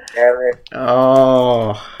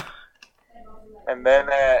 Oh. And then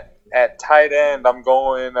at tight end, I'm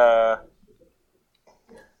going,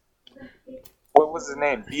 what was his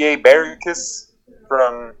name? B.A. Barricus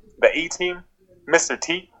from the A-Team, Mr.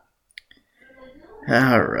 T.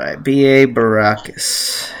 All right, B.A.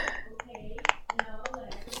 Baracus.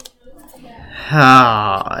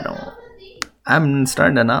 I'm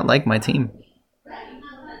starting to not like my team.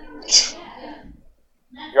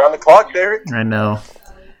 You're on the clock, Derek. I know.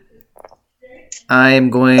 I am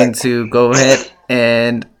going to go ahead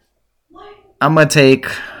and I'm going to take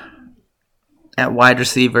at wide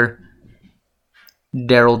receiver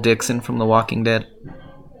Daryl Dixon from The Walking Dead.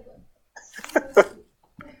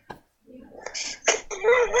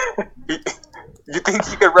 You think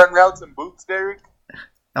you could run routes in boots, Derek?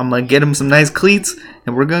 I'm going to get him some nice cleats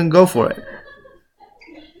and we're going to go for it.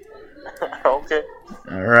 Okay.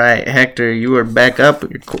 All right, Hector, you are back up.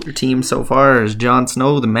 Your team so far is Jon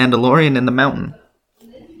Snow, the Mandalorian, and the Mountain.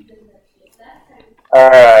 All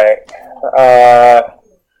right.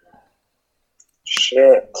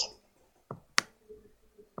 Shit.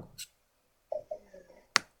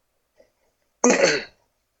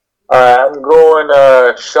 I'm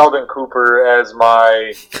going Sheldon Cooper as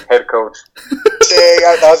my head coach. Dang,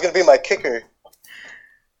 that was gonna be my kicker.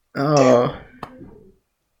 Oh.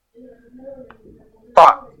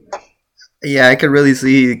 Fuck. Yeah, I could really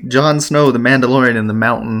see Jon Snow, the Mandalorian in the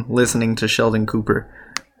mountain, listening to Sheldon Cooper.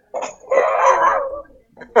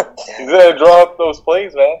 He's gonna draw up those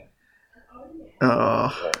plays, man.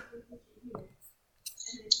 Oh.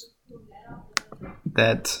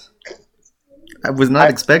 That... I was not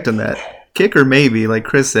expecting that. Kicker maybe, like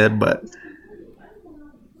Chris said, but...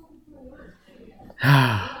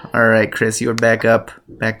 Alright, Chris, you're back up.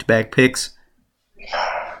 Back-to-back picks.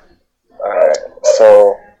 Alright,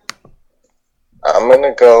 so I'm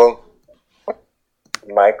gonna go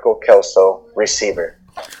Michael Kelso, receiver.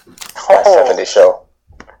 That 70 show.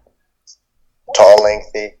 Tall,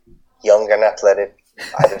 lengthy, young and athletic.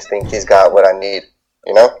 I just think he's got what I need.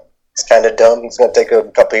 You know? He's kind of dumb. He's going to take a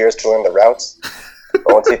couple years to learn the routes.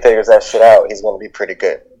 But once he figures that shit out, he's going to be pretty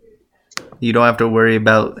good. You don't have to worry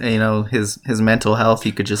about, his mental health.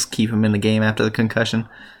 You could just keep him in the game after the concussion.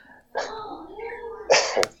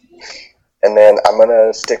 And then I'm going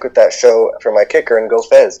to stick with that show for my kicker and go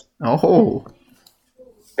Fez. Oh.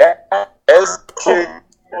 Fez kick.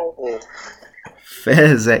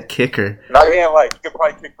 Fez at kicker. Not even like, he could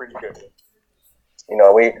probably kick pretty good. You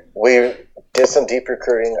know, we did some deep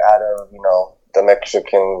recruiting out of, the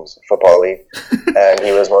Mexican Football League. And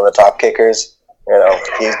he was one of the top kickers. You know,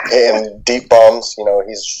 he's hitting deep bombs. You know,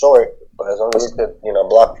 he's short, but as long as he could,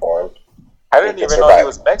 block for him. I didn't even know he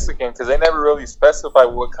was Mexican because they never really specified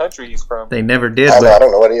what country he's from. They never did. I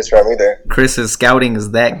don't know what he is from either. Chris's scouting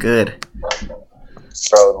is that good.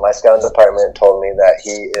 Bro, my scouting department told me that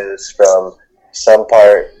he is from some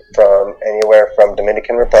part from anywhere from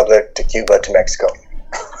Dominican Republic to Cuba to Mexico.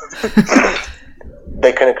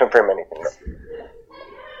 They couldn't confirm anything.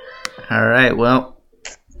 All right, well,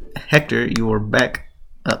 Hector, you are back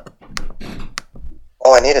up.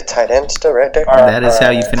 Oh, I need a tight end still right there? That is how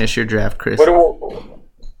you finish your draft, Chris. What do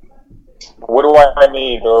I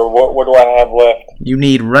need, or what do I have left? You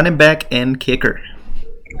need running back and kicker.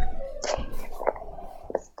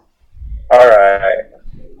 All right.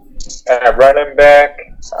 At running back,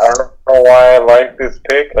 I don't know why I like this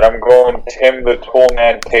pick, but I'm going Tim the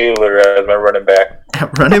Toolman Taylor as my running back.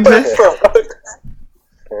 At running back?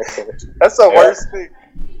 That's the worst thing.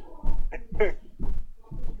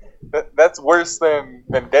 That's worse than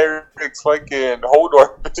Derek's fucking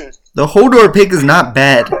Hodor pick. The Hodor pick is not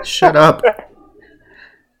bad. Shut up.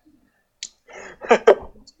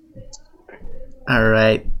 All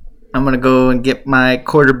right. I'm going to go and get my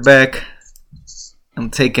quarterback. I'm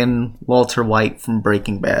taking Walter White from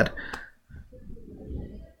Breaking Bad.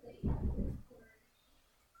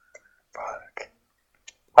 Fuck.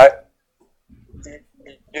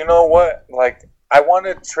 You know what? Like, I want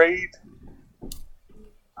to trade.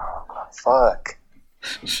 Oh, fuck.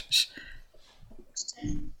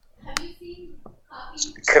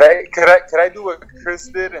 Could I do what Chris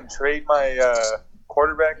did and trade my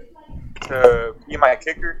quarterback to be my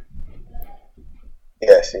kicker?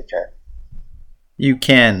 Yes, you can. You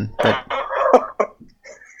can, but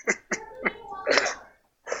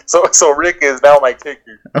So Rick is now my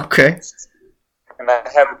kicker, okay. and I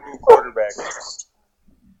have a new quarterback.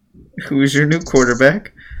 Who is your new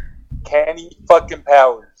quarterback? Kenny fucking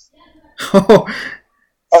Powers. Oh,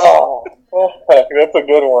 That's a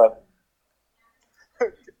good one.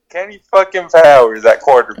 Kenny fucking Powers at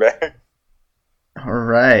quarterback. all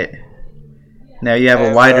right. Now you have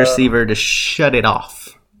a wide receiver to shut it off.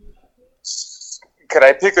 Could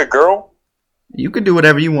I pick a girl? You could do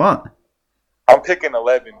whatever you want. I'm picking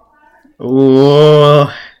 11. Ooh,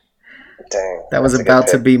 Dang. that was that's a about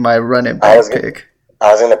good to pick. be my running back pick.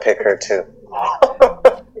 I was going to pick her too.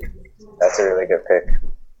 That's a really good pick.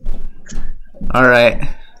 All right.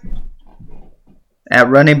 At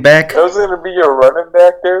running back, That was going to be your running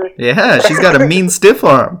back there? yeah, she's got a mean stiff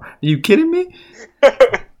arm. Are you kidding me?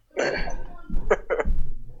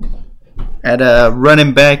 At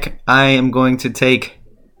running back, I am going to take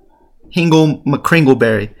Hingle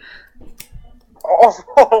McCringleberry.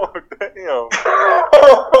 Oh, damn.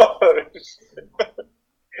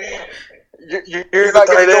 You're not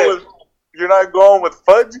going with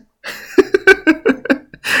Fudge?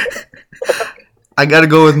 I got to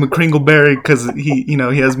go with McCringleberry because he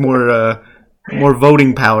has more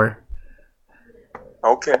voting power.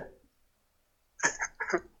 Okay.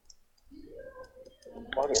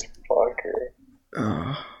 Motherfucker.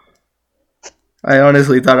 I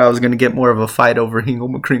honestly thought I was going to get more of a fight over Hingle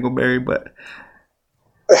McCringleberry, but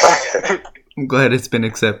I'm glad it's been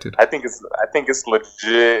accepted. I think it's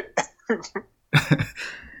legit.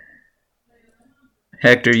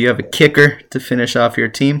 Hector, you have a kicker to finish off your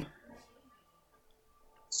team.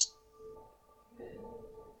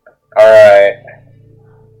 All right.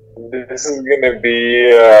 This is gonna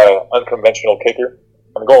be unconventional kicker.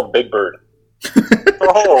 I'm going Big Bird.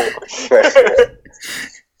 Oh, that's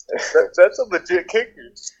a legit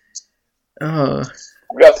kicker. Oh,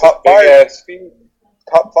 We got top Five. big ass feet.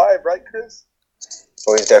 Top 5, right, Chris?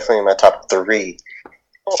 So he's definitely in my top 3.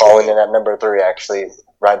 Falling in at number 3, actually,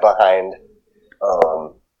 right behind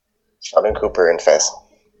Sheldon Cooper and Fez.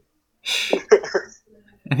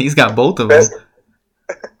 and he's got both of them.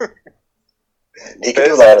 He can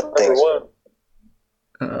do a lot of things. Number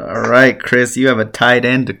 1. All right, Chris, you have a tight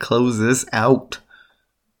end to close this out.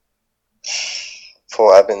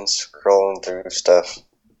 Fool, I've been scrolling through stuff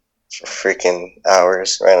for freaking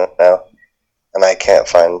hours right now, and I can't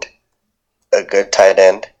find a good tight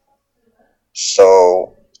end.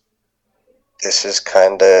 So this is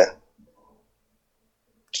kind of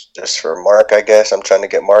just for Mark, I guess. I'm trying to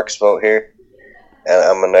get Mark's vote here, and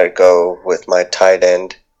I'm gonna go with my tight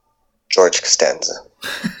end, George Costanza.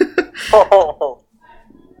 Oh,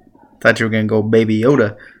 Thought you were gonna go Baby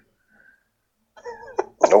Yoda.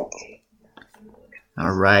 Nope.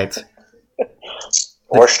 All right.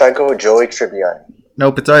 Or should I go with Joey Tribbiani?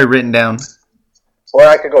 Nope, it's already written down. Or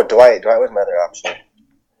I could go Dwight. Dwight was my other option.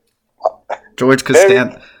 George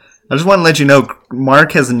Costanza. I just want to let you know,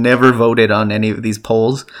 Mark has never voted on any of these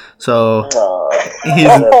polls, so he's,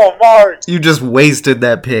 oh, Mark. you just wasted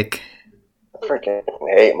that pick. I freaking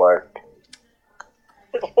hate Mark.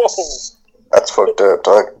 Oh. That's fucked up,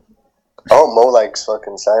 dog. Oh, Mo likes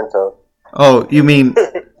fucking Seinfeld. Oh, you mean...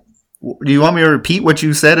 Do you want me to repeat what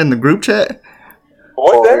you said in the group chat?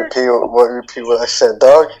 What, Derek? Repeat what I said,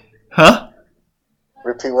 dog. Huh?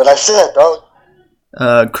 Repeat what I said,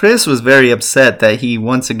 dog. Chris was very upset that he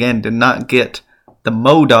once again did not get the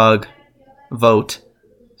Modog vote.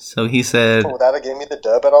 So he said Would that have gave me the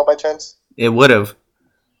dub at all by chance? it would have.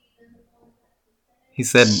 He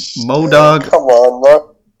said Modog Come on,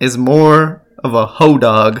 bro. is more of a ho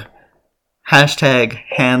dog. Hashtag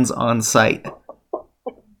hands on site.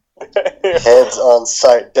 Heads on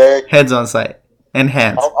sight, Derek. Heads on site. And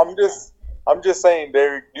hands. I'm just saying,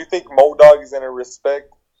 Derek. Do you think Modog is gonna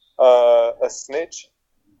respect a snitch?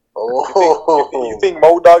 Oh, You think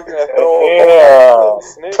Modog gonna throw Yeah. a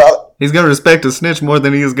snitch? He's going to respect a snitch more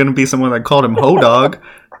than he is going to be someone that called him ho dog.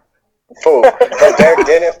 Fool. But Derek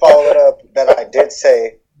didn't follow it up that I did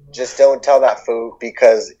say, just don't tell that fool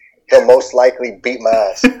because he'll most likely beat my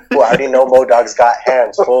ass. Fool, I already know Modog's got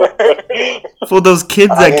hands, fool. For those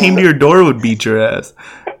kids that came to your door would beat your ass.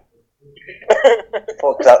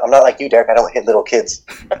 Fool, 'cause I'm not like you, Derek. I don't hit little kids.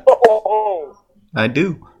 Oh. I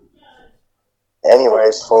do.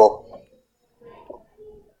 Anyways, fool.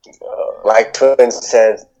 Like Twins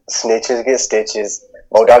said, snitches get stitches.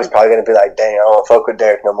 Modog's probably going to be like, dang, I don't fuck with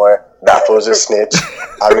Derek no more. That fool's a snitch.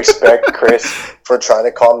 I respect Chris for trying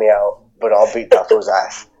to call me out, but I'll beat that fool's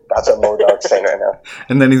ass. That's what Modog's saying right now.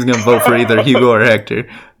 And then he's going to vote for either Hugo or Hector.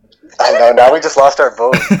 I know, now we just lost our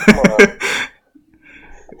vote. Come on.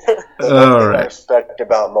 All I right. respect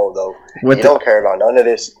about Mo, though. What He the- don't care about none of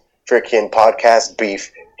this freaking podcast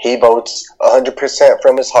beef. He votes 100%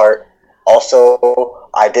 from his heart. Also,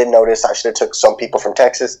 I did notice I should have took some people from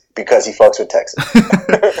Texas because he fucks with Texas.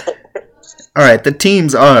 All right. The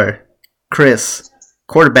teams are Chris,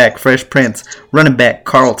 quarterback Fresh Prince, running back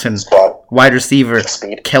Carlton, Squad. wide receiver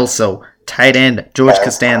Speed. Kelso, tight end George Fez.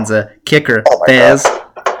 Costanza, kicker Oh my Fez,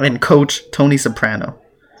 and coach Tony Soprano.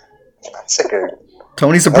 Sick of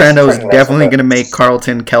Tony Soprano is pretty nice definitely of going to make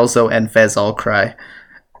Carlton, Kelso, and Fez all cry.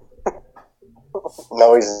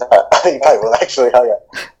 No, he's not. He probably will, actually. Hell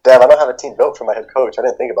yeah. Damn, I don't have a team built for my head coach. I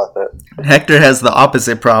didn't think about that. Hector has the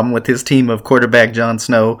opposite problem with his team of quarterback Jon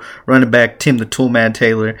Snow, running back Tim the Toolman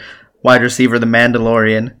Taylor, wide receiver the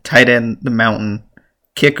Mandalorian, tight end the Mountain,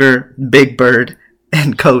 kicker Big Bird,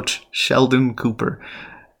 and coach Sheldon Cooper.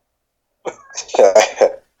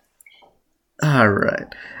 All right.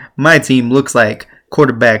 My team looks like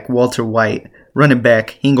quarterback Walter White, running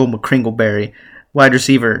back Hingle McCringleberry, wide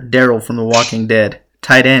receiver Daryl from The Walking Dead,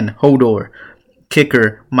 tight end Hodor,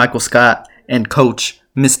 kicker Michael Scott, and coach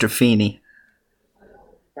Mr. Feeney.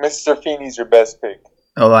 Mr. Feeney's your best pick.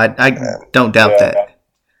 Oh, I don't doubt that.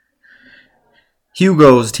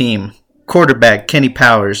 Hugo's team, quarterback Kenny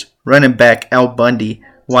Powers, running back Al Bundy,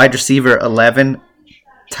 wide receiver 11,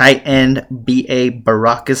 tight end B.A.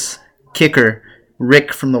 Baracus, kicker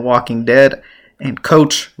Rick from The Walking Dead, and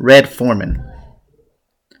coach Red Foreman.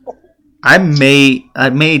 I may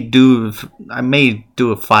do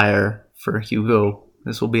a fire for Hugo.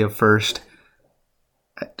 This will be a first.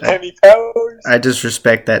 Penny Powers. I just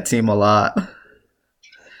respect that team a lot.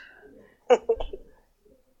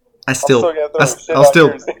 I'll still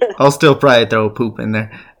probably throw a poop in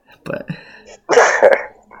there, but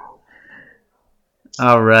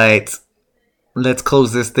all right, let's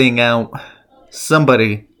close this thing out.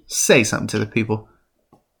 Somebody say something to the people.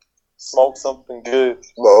 Smoke something good.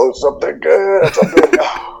 Smoke something good.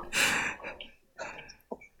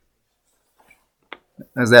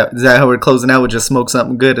 Is that how we're closing out? With just smoke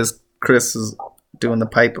something good as Chris is doing the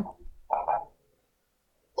pipe?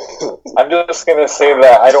 I'm just gonna say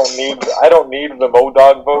that I don't need the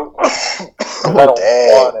MoDog vote. I don't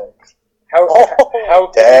want it. How can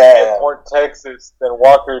you get more Texas than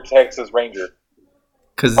Walker Texas Ranger?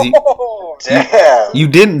 Because you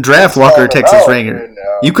didn't draft Walker Texas Ranger.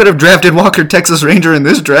 You could have drafted Walker Texas Ranger in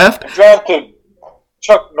this draft. Drafted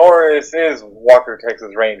Chuck Norris is Walker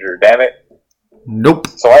Texas Ranger. Damn it. Nope.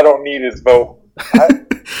 So I don't need his vote.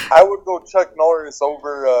 I would go Chuck Norris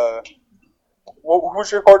over.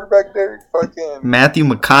 Who's your quarterback there? Fucking Matthew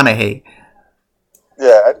McConaughey.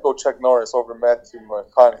 Yeah, I'd go Chuck Norris over Matthew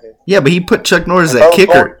McConaughey. Yeah, but he put Chuck Norris at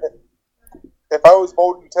kicker. If I was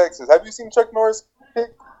voting Texas, have you seen Chuck Norris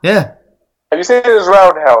kick? Yeah. Have you seen his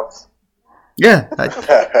roundhouse? Yeah.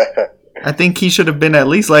 I think he should have been at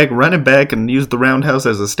least like running back and used the roundhouse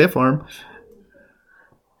as a stiff arm.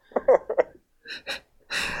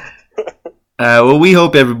 Well, we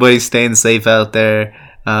hope everybody's staying safe out there.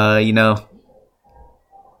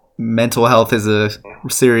 Mental health is a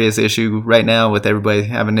serious issue right now with everybody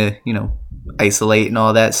having to, isolate and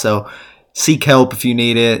all that. So seek help if you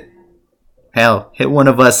need it. Hell, hit one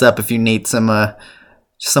of us up if you need someone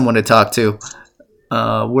to talk to.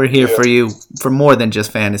 We're here for you for more than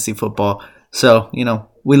just fantasy football. So,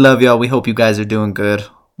 we love y'all. We hope you guys are doing good.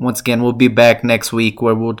 Once again, we'll be back next week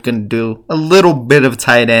where we're going to do a little bit of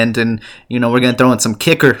tight end and, we're going to throw in some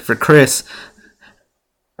kicker for Chris.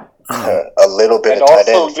 A little bit and of tight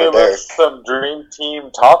also end give for Derek. us some dream team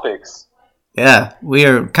topics. Yeah, we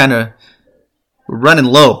are we're running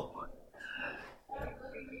low,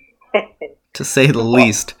 to say the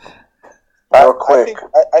least. Real quick.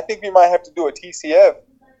 I think we might have to do a TCF.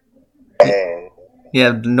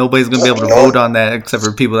 Yeah, nobody's going to be able to vote on that except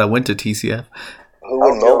for people that went to TCF. Who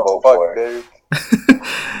would no vote for it?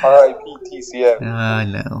 R.I.P. TCF. I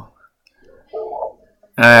know. All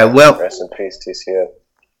right, well. Rest in peace, TCF.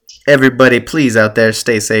 Everybody, please out there,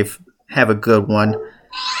 stay safe. Have a good one.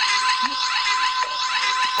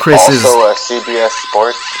 Chris also, CBS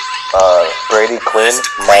Sports, Brady Quinn,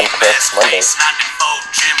 Minecraft Monday.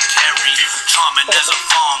 Charming as a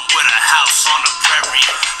farm with a house on the prairie.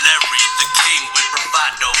 Larry the king with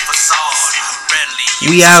bravado facade.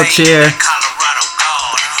 We out here.